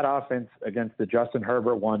that offense against the Justin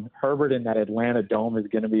Herbert one, Herbert in that Atlanta Dome is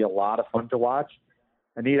going to be a lot of fun to watch.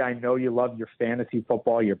 Anita, I know you love your fantasy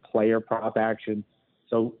football, your player prop action.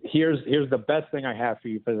 So here's the best thing I have for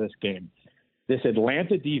you for this game. This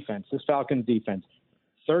Atlanta defense, this Falcons defense,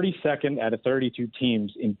 32nd out of 32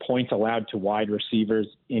 teams in points allowed to wide receivers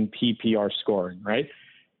in PPR scoring, right?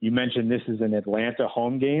 You mentioned this is an Atlanta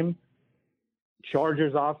home game.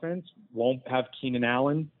 Chargers offense won't have Keenan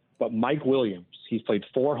Allen, but Mike Williams, he's played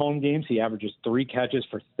 4 home games. He averages 3 catches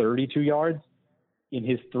for 32 yards. In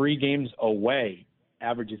his 3 games away,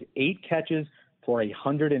 averages 8 catches for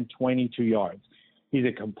 122 yards. He's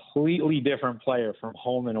a completely different player from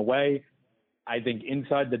home and away. I think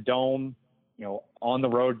inside the dome, on the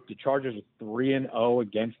road, the Chargers are 3-0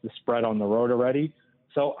 against the spread on the road already.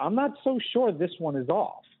 So I'm not so sure this one is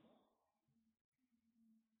off.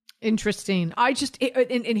 Interesting.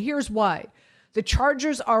 And here's why. The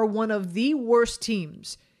Chargers are one of the worst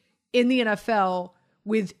teams in the NFL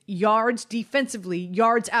with yards defensively,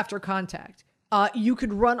 yards after contact. You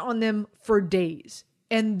could run on them for days.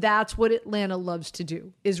 And that's what Atlanta loves to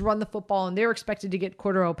do, is run the football, and they're expected to get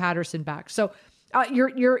Cordero Patterson back. So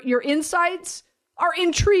your insights are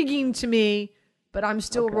intriguing to me, but I'm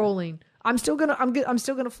still rolling. I'm still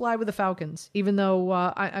gonna fly with the Falcons, even though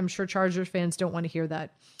I'm sure Chargers fans don't want to hear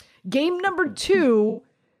that. Game number 2,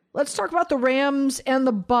 let's talk about the Rams and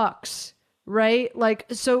the Bucks, right? Like,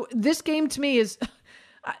 so this game to me is,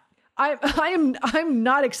 I'm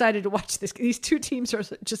not excited to watch this. These two teams are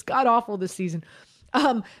just god awful this season.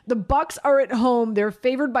 The Bucks are at home. They're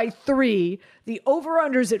favored by 3. The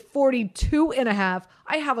over-under's at 42.5.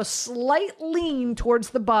 I have a slight lean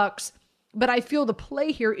towards the Bucks, but I feel the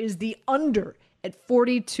play here is the under at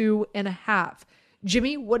 42.5.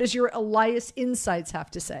 Jimmy, what does your Elias Insights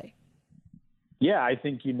have to say? Yeah, I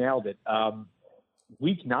think you nailed it.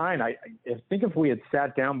 Week 9, I think if we had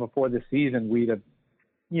sat down before the season, we'd have,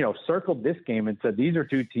 circled this game and said these are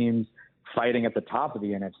two teams fighting at the top of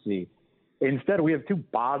the NFC. Instead, we have two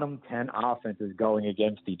bottom 10 offenses going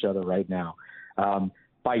against each other right now.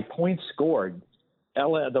 By points scored,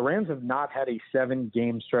 the Rams have not had a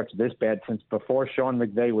 7-game stretch this bad since before Sean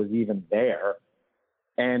McVay was even there.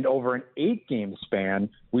 And over an 8-game span,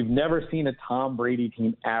 we've never seen a Tom Brady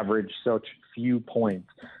team average such few points.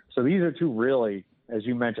 So these are two really, as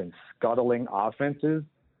you mentioned, scuttling offenses.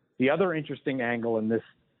 The other interesting angle in this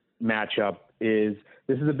matchup is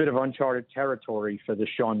this is a bit of uncharted territory for the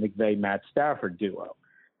Sean McVay, Matt Stafford duo.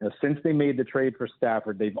 Now, since they made the trade for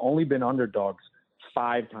Stafford, they've only been underdogs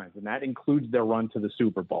 5 times, and that includes their run to the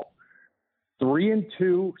Super Bowl.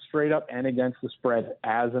 3-2 straight up and against the spread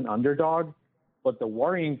as an underdog. But the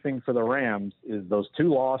worrying thing for the Rams is those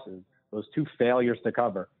 2 losses, those 2 failures to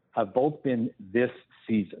cover, have both been this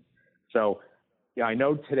season. So, I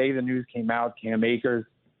know today the news came out, Cam Akers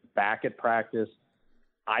back at practice.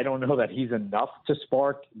 I don't know that he's enough to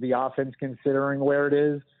spark the offense considering where it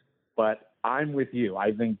is, but I'm with you.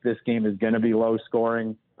 I think this game is going to be low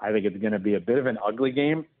scoring. I think it's going to be a bit of an ugly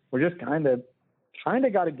game. We're just kind of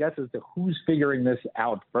got to guess as to who's figuring this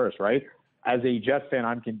out first, right? As a Jets fan,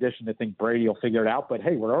 I'm conditioned to think Brady will figure it out, but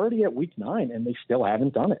hey, we're already at week 9 and they still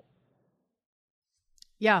haven't done it.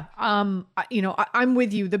 Yeah. I'm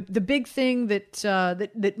with you. The big thing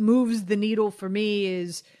that moves the needle for me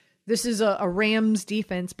is this is a Rams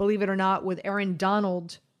defense, believe it or not, with Aaron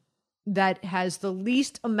Donald that has the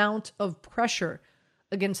least amount of pressure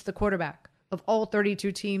against the quarterback of all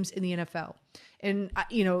 32 teams in the NFL. And,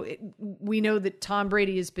 we know that Tom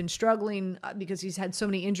Brady has been struggling because he's had so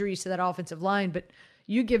many injuries to that offensive line, but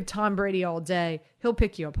you give Tom Brady all day, he'll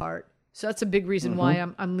pick you apart. So that's a big reason why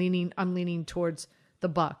I'm leaning towards the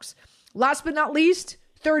Bucks. Last but not least,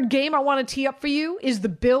 third game I want to tee up for you is the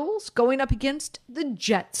Bills going up against the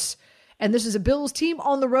Jets. And this is a Bills team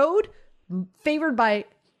on the road, favored by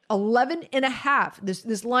 11.5.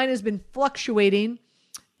 This line has been fluctuating,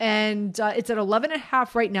 and it's at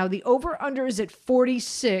 11.5 right now. The over-under is at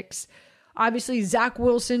 46. Obviously, Zach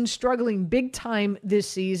Wilson struggling big time this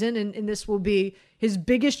season, and this will be his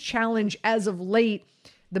biggest challenge as of late.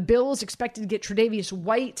 The Bills expected to get Tre'Davious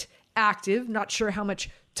White active. Not sure how much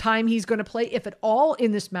time he's going to play, if at all,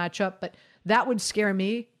 in this matchup, but that would scare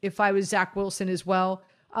me if I was Zach Wilson as well.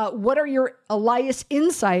 What are your Elias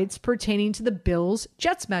insights pertaining to the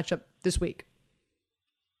Bills-Jets matchup this week?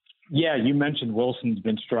 Yeah, you mentioned Wilson's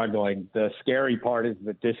been struggling. The scary part is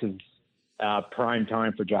that this is prime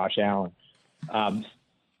time for Josh Allen.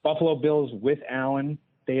 Buffalo Bills with Allen,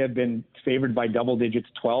 they have been favored by double digits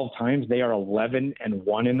 12 times. They are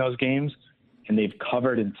 11-1 in those games, and they've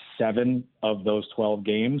covered in 7 of those 12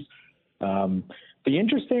 games. Another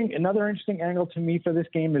interesting angle to me for this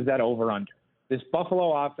game is that over-under. This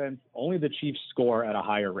Buffalo offense, only the Chiefs score at a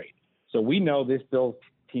higher rate. So we know this Bills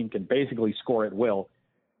team can basically score at will.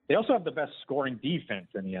 They also have the best scoring defense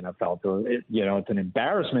in the NFL. So, it's an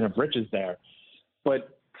embarrassment of riches there.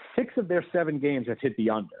 But 6 of their 7 games have hit the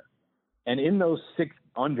under. And in those 6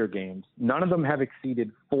 under games, none of them have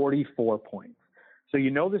exceeded 44 points. So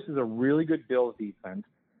this is a really good Bills defense.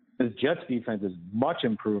 This Jets defense is much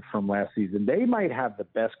improved from last season. They might have the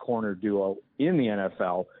best corner duo in the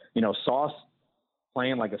NFL. Sauce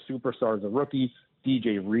playing like a superstar as a rookie.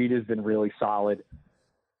 DJ Reed has been really solid.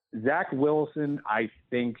 Zach Wilson, I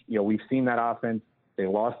think, we've seen that offense. They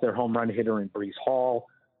lost their home run hitter in Breece Hall.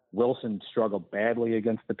 Wilson struggled badly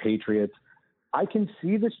against the Patriots. I can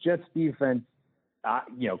see this Jets defense,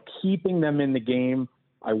 keeping them in the game,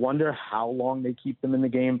 I wonder how long they keep them in the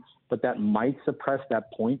game, but that might suppress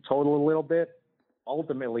that point total a little bit.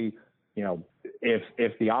 Ultimately,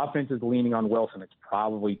 if the offense is leaning on Wilson, it's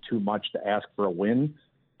probably too much to ask for a win.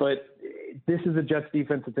 But this is a Jets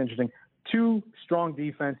defense that's interesting. Two strong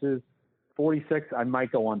defenses, 46, I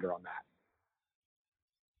might go under on that.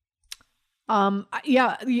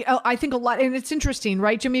 Yeah, I think a lot, and it's interesting,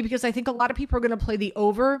 right, Jimmy? Because I think a lot of people are going to play the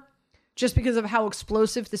over just because of how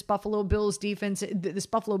explosive this Buffalo Bills offense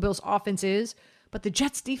is. But the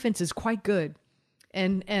Jets defense is quite good.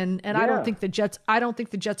 And yeah. I don't think the Jets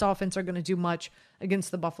offense are going to do much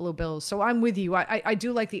against the Buffalo Bills. So I'm with you. I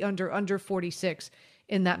do like the under 46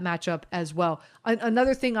 in that matchup as well.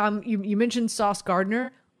 Another thing, you mentioned Sauce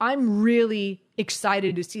Gardner. I'm really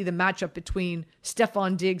excited to see the matchup between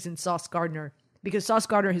Stephon Diggs and Sauce Gardner, because Sauce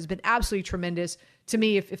Gardner has been absolutely tremendous. To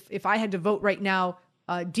me, if I had to vote right now,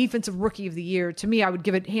 defensive rookie of the year, to me, I would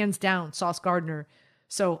give it hands down Sauce Gardner.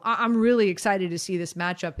 So I'm really excited to see this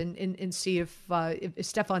matchup and see if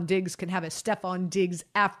Stephon Diggs can have a Stephon Diggs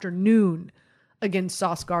afternoon against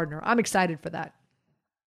Sauce Gardner. I'm excited for that.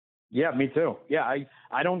 Yeah, me too. Yeah,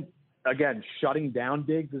 I don't, again, shutting down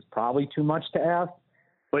Diggs is probably too much to ask,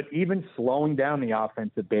 but even slowing down the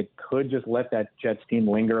offense a bit could just let that Jets team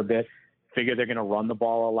linger a bit. Figure they're going to run the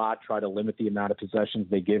ball a lot, try to limit the amount of possessions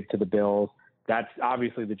they give to the Bills. That's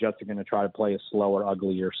obviously the Jets are going to try to play a slower,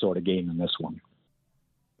 uglier sort of game in this one.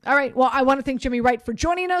 All right. Well, I want to thank Jimmy Wright for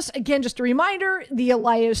joining us. Again, just a reminder, the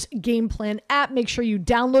Elias Game Plan app, make sure you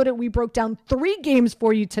download it. We broke down 3 games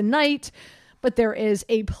for you tonight, but there is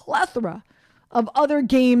a plethora of other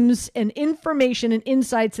games and information and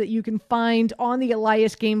insights that you can find on the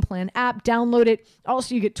Elias Game Plan app. Download it.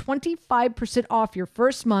 Also, you get 25% off your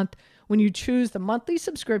first month when you choose the monthly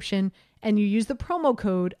subscription and you use the promo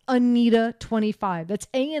code ANITA25. That's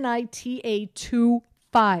ANITA25.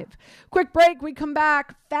 Quick break. We come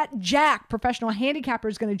back. Fat Jack, professional handicapper,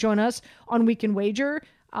 is going to join us on Weekend Wager.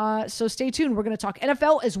 So stay tuned. We're going to talk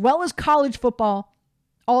NFL as well as college football.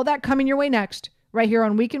 All that coming your way next, right here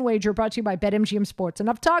on Weekend Wager, brought to you by BetMGM Sports.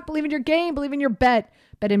 Enough talk. Believe in your game. Believe in your bet.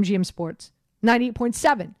 BetMGM Sports.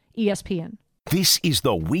 98.7 ESPN. This is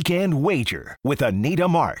the Weekend Wager with Anita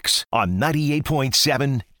Marks on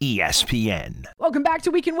 98.7 ESPN. Welcome back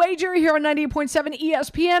to Weekend Wager here on 98.7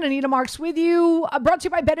 ESPN. Anita Marks with you. Brought to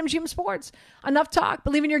you by BetMGM Sports. Enough talk.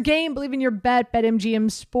 Believe in your game. Believe in your bet.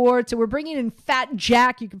 BetMGM Sports. And we're bringing in Fat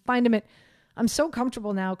Jack. You can find him at, I'm so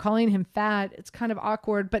comfortable now calling him fat. It's kind of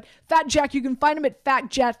awkward. But Fat Jack, you can find him at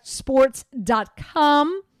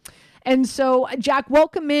fatjacksports.com. And so, Jack,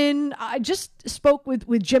 welcome in. I just spoke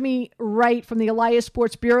with Jimmy Wright from the Elias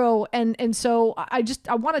Sports Bureau, and so I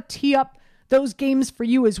want to tee up those games for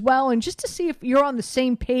you as well, and just to see if you're on the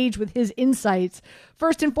same page with his insights.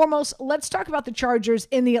 First and foremost, let's talk about the Chargers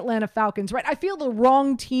and the Atlanta Falcons, right? I feel the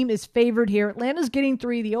wrong team is favored here. Atlanta's getting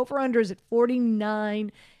 3. The over-under is at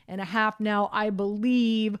 49.5 now, I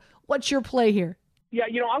believe. What's your play here? Yeah,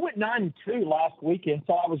 I went 9-2 last weekend,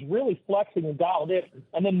 so I was really flexing and dialed in.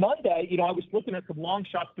 And then Monday, I was looking at some long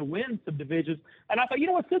shots to win some divisions, and I thought,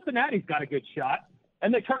 what, Cincinnati's got a good shot.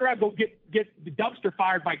 And they turn around and go get the dumpster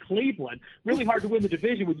fired by Cleveland. Really hard to win the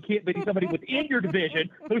division when you can't beat somebody within your division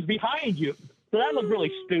who's behind you. So that looked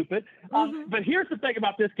really stupid. But here's the thing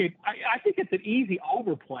about this game. I think it's an easy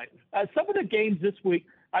overplay. Some of the games this week,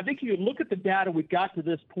 I think you look at the data we got to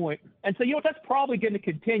this point and say, that's probably going to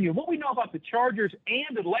continue. What we know about the Chargers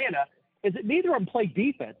and Atlanta is that neither of them play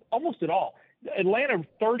defense almost at all. Atlanta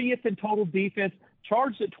 30th in total defense,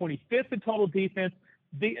 Chargers at 25th in total defense.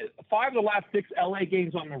 The 5 of the last 6 LA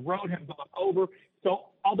games on the road have gone over. So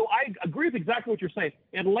although I agree with exactly what you're saying,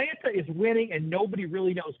 Atlanta is winning and nobody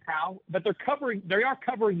really knows how, but they are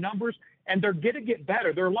covering numbers and they're going to get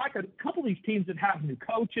better. They're like a couple of these teams that have new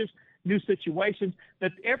coaches, new situations,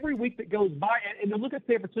 that every week that goes by, and then look at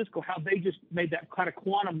San Francisco, how they just made that kind of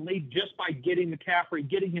quantum leap just by getting McCaffrey,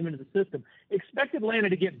 getting him into the system. Expect Atlanta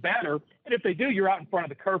to get better, and if they do, you're out in front of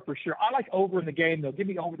the curve for sure. I like over in the game, though. Give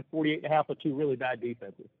me over to 48.5 with 2 really bad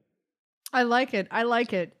defenses. I like it.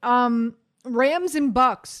 Rams and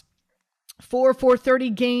Bucks.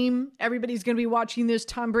 4:30 game. Everybody's going to be watching this.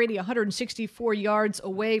 Tom Brady, 164 yards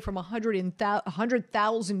away from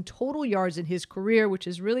 100,000 total yards in his career, which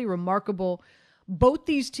is really remarkable. Both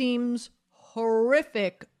these teams,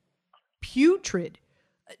 horrific, putrid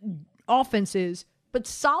offenses, but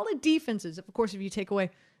solid defenses. Of course, if you take away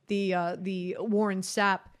the Warren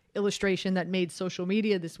Sapp illustration that made social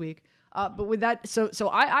media this week. But with that, so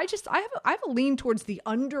I have a lean towards the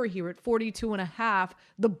under here at 42.5.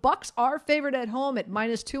 The Bucks are favored at home at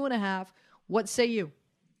 -2.5. What say you?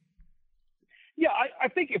 Yeah, I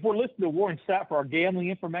think if we're listening to Warren Sapp for our gambling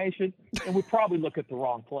information, then we probably look at the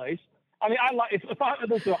wrong place. I mean, if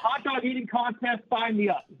there's a hot dog eating contest, sign me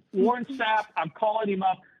up. Warren Sapp, I'm calling him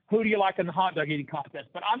up. Who do you like in the hot dog eating contest?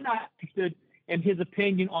 But I'm not interested in his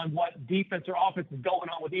opinion on what defense or offense is going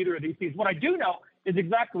on with either of these teams. What I do know is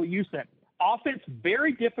exactly what you said. Offense,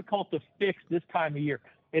 very difficult to fix this time of year.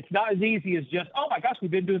 It's not as easy as just, oh, my gosh, we've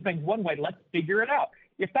been doing things one way. Let's figure it out.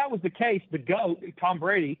 If that was the case, the GOAT, Tom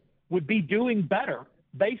Brady, would be doing better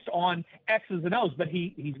based on X's and O's, but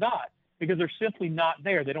he's not because they're simply not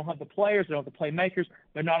there. They don't have the players. They don't have the playmakers.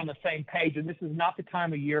 They're not on the same page, and this is not the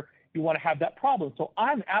time of year you want to have that problem. So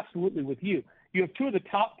I'm absolutely with you. You have two of the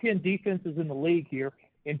top 10 defenses in the league here.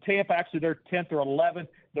 In Tampa, actually, they're 10th or 11th.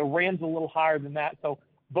 The Rams a little higher than that. So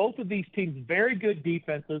both of these teams, very good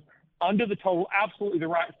defenses, under the total, absolutely the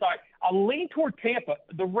right side. I'll lean toward Tampa.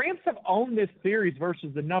 The Rams have owned this series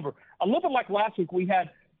versus the number. A little bit like last week, we had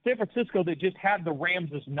San Francisco that just had the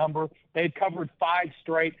Rams' number. They had covered 5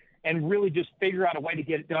 straight and really just figure out a way to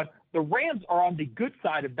get it done. The Rams are on the good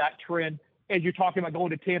side of that trend as you're talking about going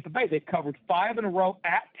to Tampa Bay. They've covered 5 in a row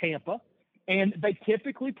at Tampa, and they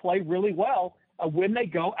typically play really well when they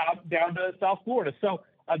go out down to South Florida. So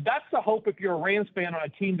that's the hope if you're a Rams fan on a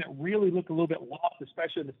team that really look a little bit lost,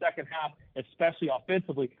 especially in the second half, especially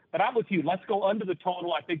offensively. But I'm with you. Let's go under the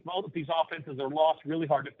total. I think both of these offenses are lost, really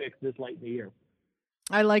hard to fix this late in the year.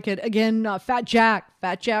 I like it. Again, Fat Jack,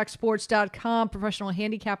 FatJackSports.com, professional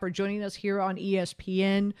handicapper, joining us here on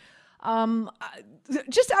ESPN.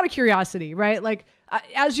 Just out of curiosity, right? Like,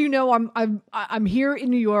 as you know, I'm here in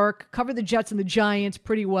New York, cover the Jets and the Giants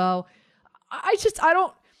pretty well. I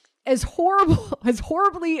don't, as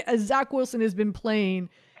horribly as Zach Wilson has been playing,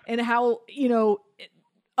 and how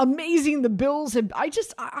amazing the Bills have.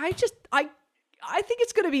 I think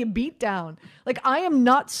it's going to be a beatdown. Like, I am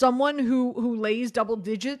not someone who lays double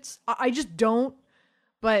digits. I just don't.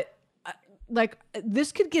 But like,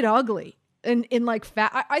 this could get ugly. And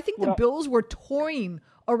I think the Bills were toying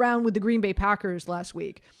around with the Green Bay Packers last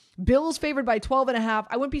week. Bills favored by 12.5.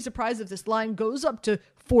 I wouldn't be surprised if this line goes up to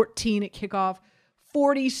 14 at kickoff.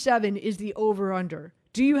 47 is the over/under.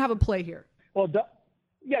 Do you have a play here? Well,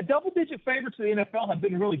 double-digit favorites in the NFL have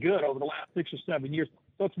been really good over the last 6 or 7 years.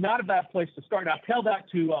 So it's not a bad place to start. Now, tell that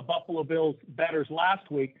to Buffalo Bills bettors last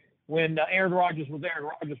week when Aaron Rodgers was Aaron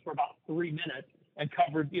Rodgers for about 3 minutes and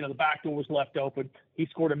covered, the back door was left open. He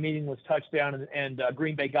scored a meaningless touchdown, and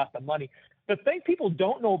Green Bay got the money. The thing people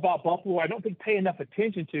don't know about Buffalo, I don't think pay enough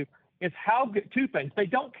attention to, is how good – 2 things. They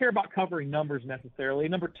don't care about covering numbers necessarily.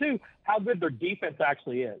 Number 2, how good their defense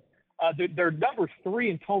actually is. They're number 3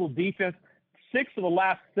 in total defense. 6 of the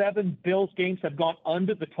last 7 Bills games have gone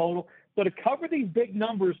under the total. So to cover these big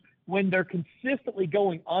numbers when they're consistently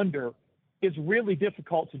going under is really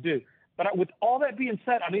difficult to do. But with all that being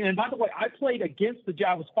said, I mean, and by the way, I played against the Jets.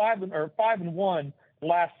 I was 5-1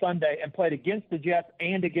 last Sunday and played against the Jets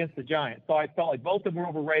and against the Giants. So I felt like both of them were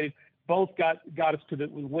overrated. Both got us to the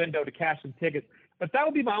window to cash some tickets. But that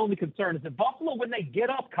would be my only concern is that Buffalo, when they get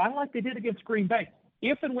up, kind of like they did against Green Bay,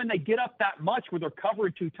 if and when they get up that much where they're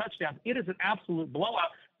covering 2 touchdowns, it is an absolute blowout.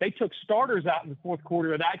 They took starters out in the fourth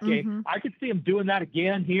quarter of that game. Mm-hmm. I could see them doing that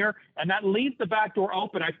again here, and that leaves the back door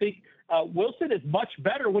open. I think Wilson is much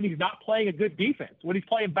better when he's not playing a good defense. When he's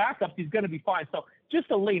playing backups, he's going to be fine. So just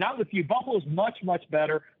a lean. I'm with you. Buffalo's much, much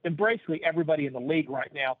better than basically everybody in the league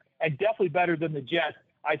right now, and definitely better than the Jets.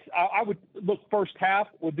 I would look first half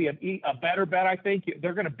would be a better bet, I think.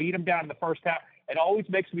 They're going to beat them down in the first half. It always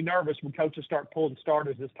makes me nervous when coaches start pulling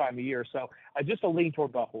starters this time of year. So just a lean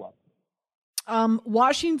toward Buffalo.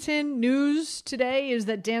 Washington news today is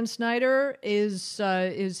that Dan Snyder is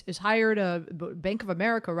hired a Bank of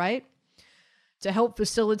America, right, to help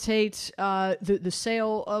facilitate the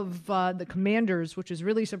sale of the Commanders, which is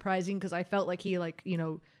really surprising because I felt like he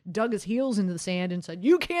dug his heels into the sand and said,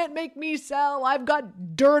 "You can't make me sell. I've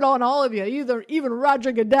got dirt on all of you, even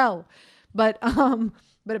Roger Goodell." But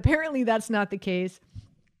apparently that's not the case.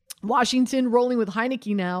 Washington rolling with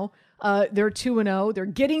Heineke now. They're 2-0. They're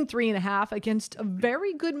getting 3.5 against a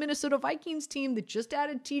very good Minnesota Vikings team that just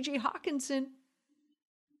added TJ Hawkinson.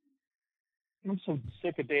 I'm so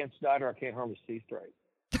sick of Dan Snyder, I can't hardly see straight.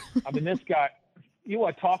 I mean, this guy, you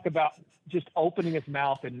want to talk about just opening his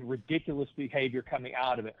mouth and ridiculous behavior coming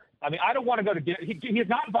out of it. I mean, I don't want to go to dinner. He is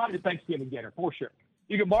not invited to Thanksgiving dinner, for sure.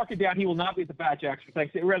 You can mark it down. He will not be at the Fat Jacks for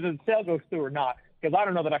Thanksgiving, whether the sale goes through or not, because I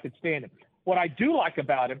don't know that I could stand him. What I do like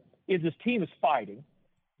about him is his team is fighting.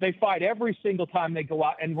 They fight every single time they go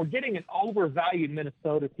out, and we're getting an overvalued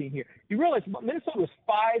Minnesota team here. You realize Minnesota was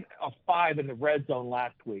 5 of 5 in the red zone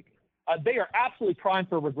last week. They are absolutely primed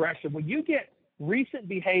for regression. When you get recent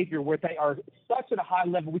behavior where they are such at a high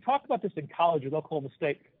level. We talked about this in college with Oklahoma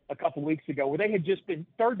State a couple weeks ago, where they had just been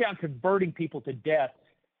third down converting people to death.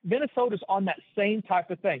 Minnesota's on that same type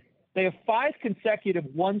of thing. They have 5 consecutive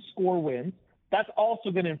one-score wins. That's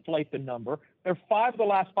also going to inflate the number. They're 5 of the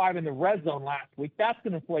last 5 in the red zone last week. That's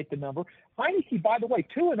going to inflate the number. Heineke, by the way,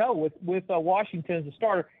 2-0 with Washington as a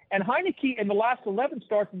starter. And Heineke in the last 11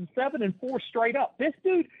 starts is 7-4 straight up. This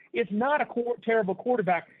dude is not a terrible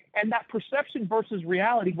quarterback. And that perception versus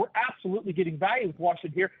reality, we're absolutely getting value with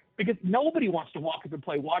Washington here because nobody wants to walk up and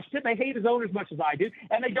play Washington. They hate his owner as much as I do,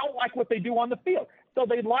 and they don't like what they do on the field. So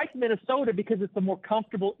they like Minnesota because it's a more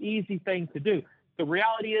comfortable, easy thing to do. The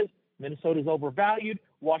reality is Minnesota's overvalued.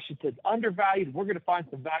 Washington's undervalued. We're going to find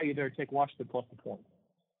some value there to take Washington plus the point.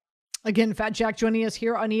 Again, Fat Jack joining us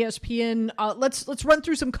here on ESPN. Let's run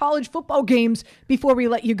through some college football games before we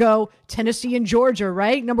let you go. Tennessee and Georgia,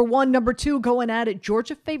 right? Number 1, number 2 going at it.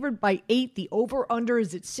 Georgia favored by 8. The over-under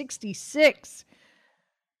is at 66.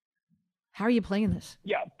 How are you playing this?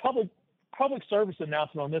 Yeah, public service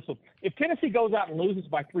announcement on this one. If Tennessee goes out and loses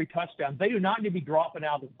by 3 touchdowns, they do not need to be dropping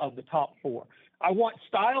out of the top 4. I want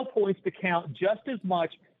style points to count just as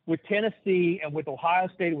much with Tennessee and with Ohio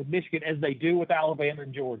State and with Michigan as they do with Alabama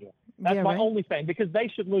and Georgia. That's my only thing, because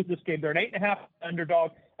they should lose this game. They're an 8.5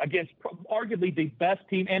 underdog against arguably the best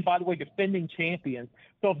team and, by the way, defending champions.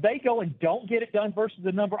 So if they go and don't get it done versus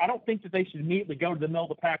the number, I don't think that they should immediately go to the middle of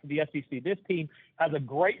the pack of the SEC. This team has a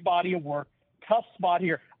great body of work. Tough spot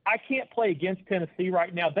here. I can't play against Tennessee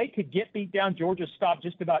right now. They could get beat down. Georgia stopped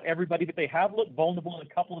just about everybody, but they have looked vulnerable in a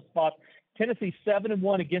couple of spots. Tennessee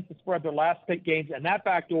 7-1 against the spread their last 8 games, and that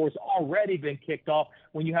back door has already been kicked off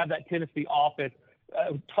when you have that Tennessee offense.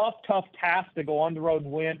 Tough task to go on the road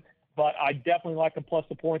and win, but I definitely like them plus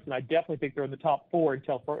the points, and I definitely think they're in the top 4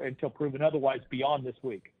 until proven otherwise beyond this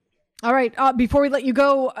week. All right, before we let you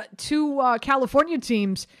go, 2 California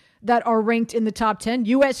teams that are ranked in the top 10.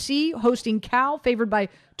 USC hosting Cal, favored by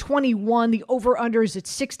 21. The over-under is at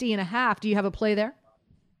 60.5. Do you have a play there?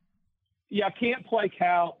 Yeah, I can't play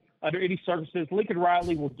Cal under any circumstances. Lincoln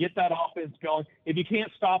Riley will get that offense going. If you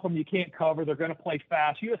can't stop them, you can't cover. They're going to play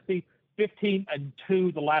fast. USC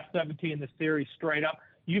 15-2 the last 17 in the series straight up.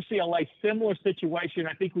 UCLA, similar situation.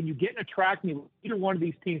 I think when you get in a track meet with either one of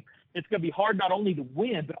these teams, it's going to be hard not only to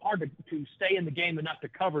win, but hard to stay in the game enough to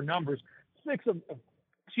cover numbers. 5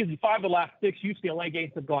 of the last 6 UCLA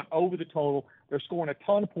games have gone over the total. They're scoring a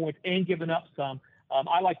ton of points and giving up some.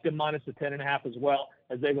 I like them minus the 10.5 as well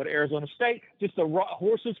as they go to Arizona State. Just the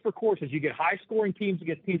horses for courses. You get high-scoring teams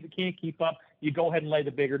against teams that can't keep up. You go ahead and lay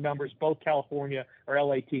the bigger numbers. Both California or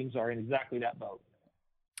LA teams are in exactly that boat.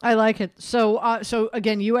 I like it. So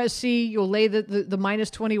again, USC, you'll lay the minus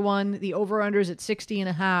 21. The over-under is at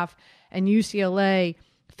 60.5, and UCLA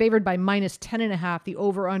favored by minus 10.5. The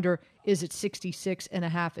over-under is at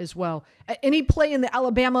 66.5 as well. Any play in the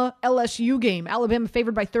Alabama LSU game? Alabama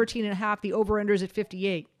favored by 13.5. The over-under is at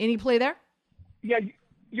 58. Any play there? Yeah,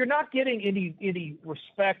 you're not getting any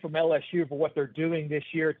respect from LSU for what they're doing this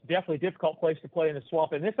year. It's definitely a difficult place to play in the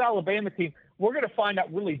swamp. And this Alabama team, we're going to find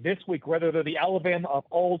out really this week whether they're the Alabama of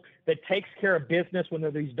old that takes care of business when they're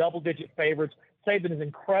these double-digit favorites. Saban is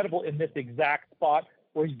incredible in this exact spot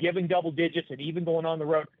where he's giving double digits and even going on the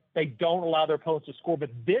road. They don't allow their opponents to score. But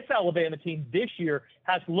this Alabama team this year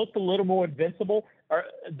has looked a little more invincible, or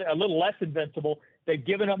a little less invincible. They've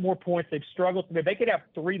given up more points. They've struggled. They could have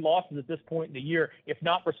 3 losses at this point in the year, if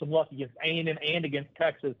not for some luck against A&M and against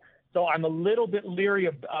Texas. So I'm a little bit leery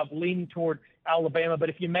of leaning toward Alabama. But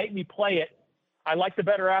if you make me play it, I like the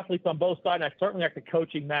better athletes on both sides, and I certainly like the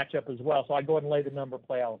coaching matchup as well. So I go ahead and lay the number,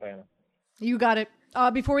 play Alabama. You got it.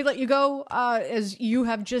 Before we let you go, as you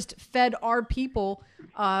have just fed our people,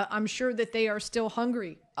 I'm sure that they are still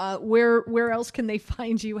hungry. Where else can they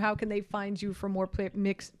find you? How can they find you for more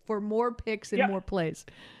picks and more plays?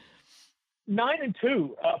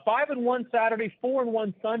 9-2, 5-1 Saturday,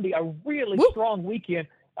 4-1 Sunday. A really strong weekend.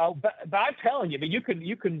 But I'm telling you, you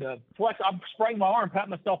can flex. I'm spraying my arm, patting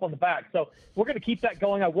myself on the back. So we're going to keep that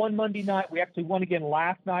going. I won Monday night. We actually won again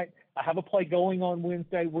last night. I have a play going on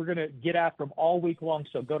Wednesday. We're going to get after them all week long.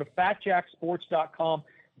 So go to fatjacksports.com.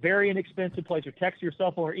 Very inexpensive place. Or text your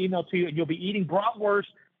cell phone or email to you, and you'll be eating bratwurst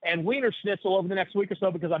and Wiener Schnitzel over the next week or so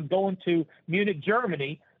because I'm going to Munich,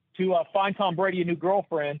 Germany to find Tom Brady a new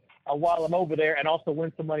girlfriend while I'm over there and also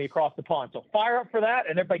win some money across the pond. So fire up for that,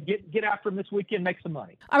 and everybody get after him this weekend, make some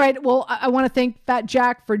money. All right. Well, I want to thank Fat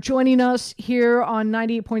Jack for joining us here on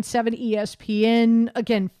 98.7 ESPN.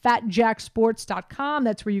 Again, fatjacksports.com.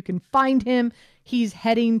 That's where you can find him. He's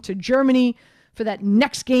heading to Germany for that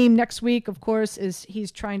next game next week, of course, as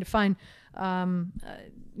he's trying to find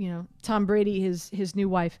Tom Brady, his new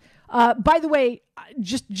wife. By the way,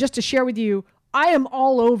 just to share with you, I am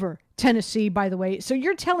all over Tennessee, by the way. So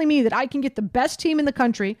you're telling me that I can get the best team in the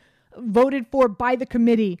country voted for by the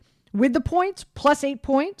committee with the points, plus 8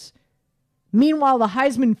 points? Meanwhile, the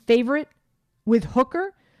Heisman favorite with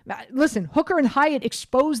Hooker. Listen, Hooker and Hyatt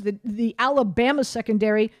exposed the Alabama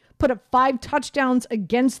secondary, put up 5 touchdowns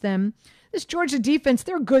against them. This Georgia defense,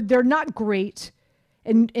 they're good. They're not great.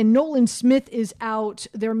 And Nolan Smith is out,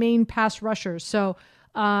 their main pass rusher. So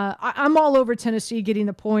I'm all over Tennessee getting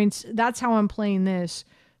the points. That's how I'm playing this.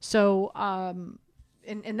 So,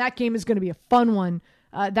 and that game is going to be a fun one.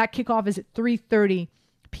 That kickoff is at 3:30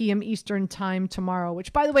 p.m. Eastern time tomorrow,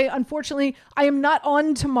 which, by the way, unfortunately, I am not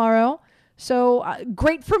on tomorrow. So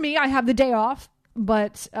great for me. I have the day off,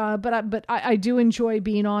 but I do enjoy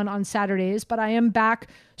being on Saturdays. But I am back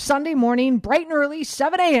Sunday morning, bright and early,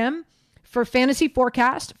 7 a.m. for Fantasy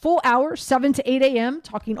Forecast, full hour, 7 to 8 a.m.,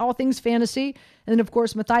 talking all things fantasy. And then, of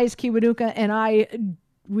course, Matthias Kiwanuka and I,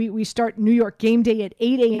 we start New York game day at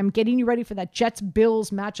 8 a.m., getting you ready for that Jets-Bills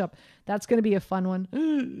matchup. That's going to be a fun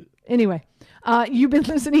one. Anyway, you've been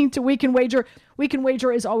listening to Week in Wager. Week in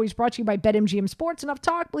Wager is always brought to you by BetMGM Sports. Enough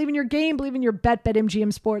talk. Believe in your game. Believe in your bet.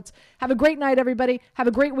 BetMGM Sports. Have a great night, everybody. Have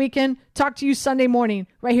a great weekend. Talk to you Sunday morning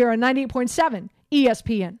right here on 98.7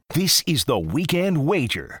 ESPN. This is the Weekend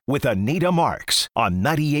Wager with Anita Marks on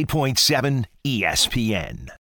 98.7 ESPN.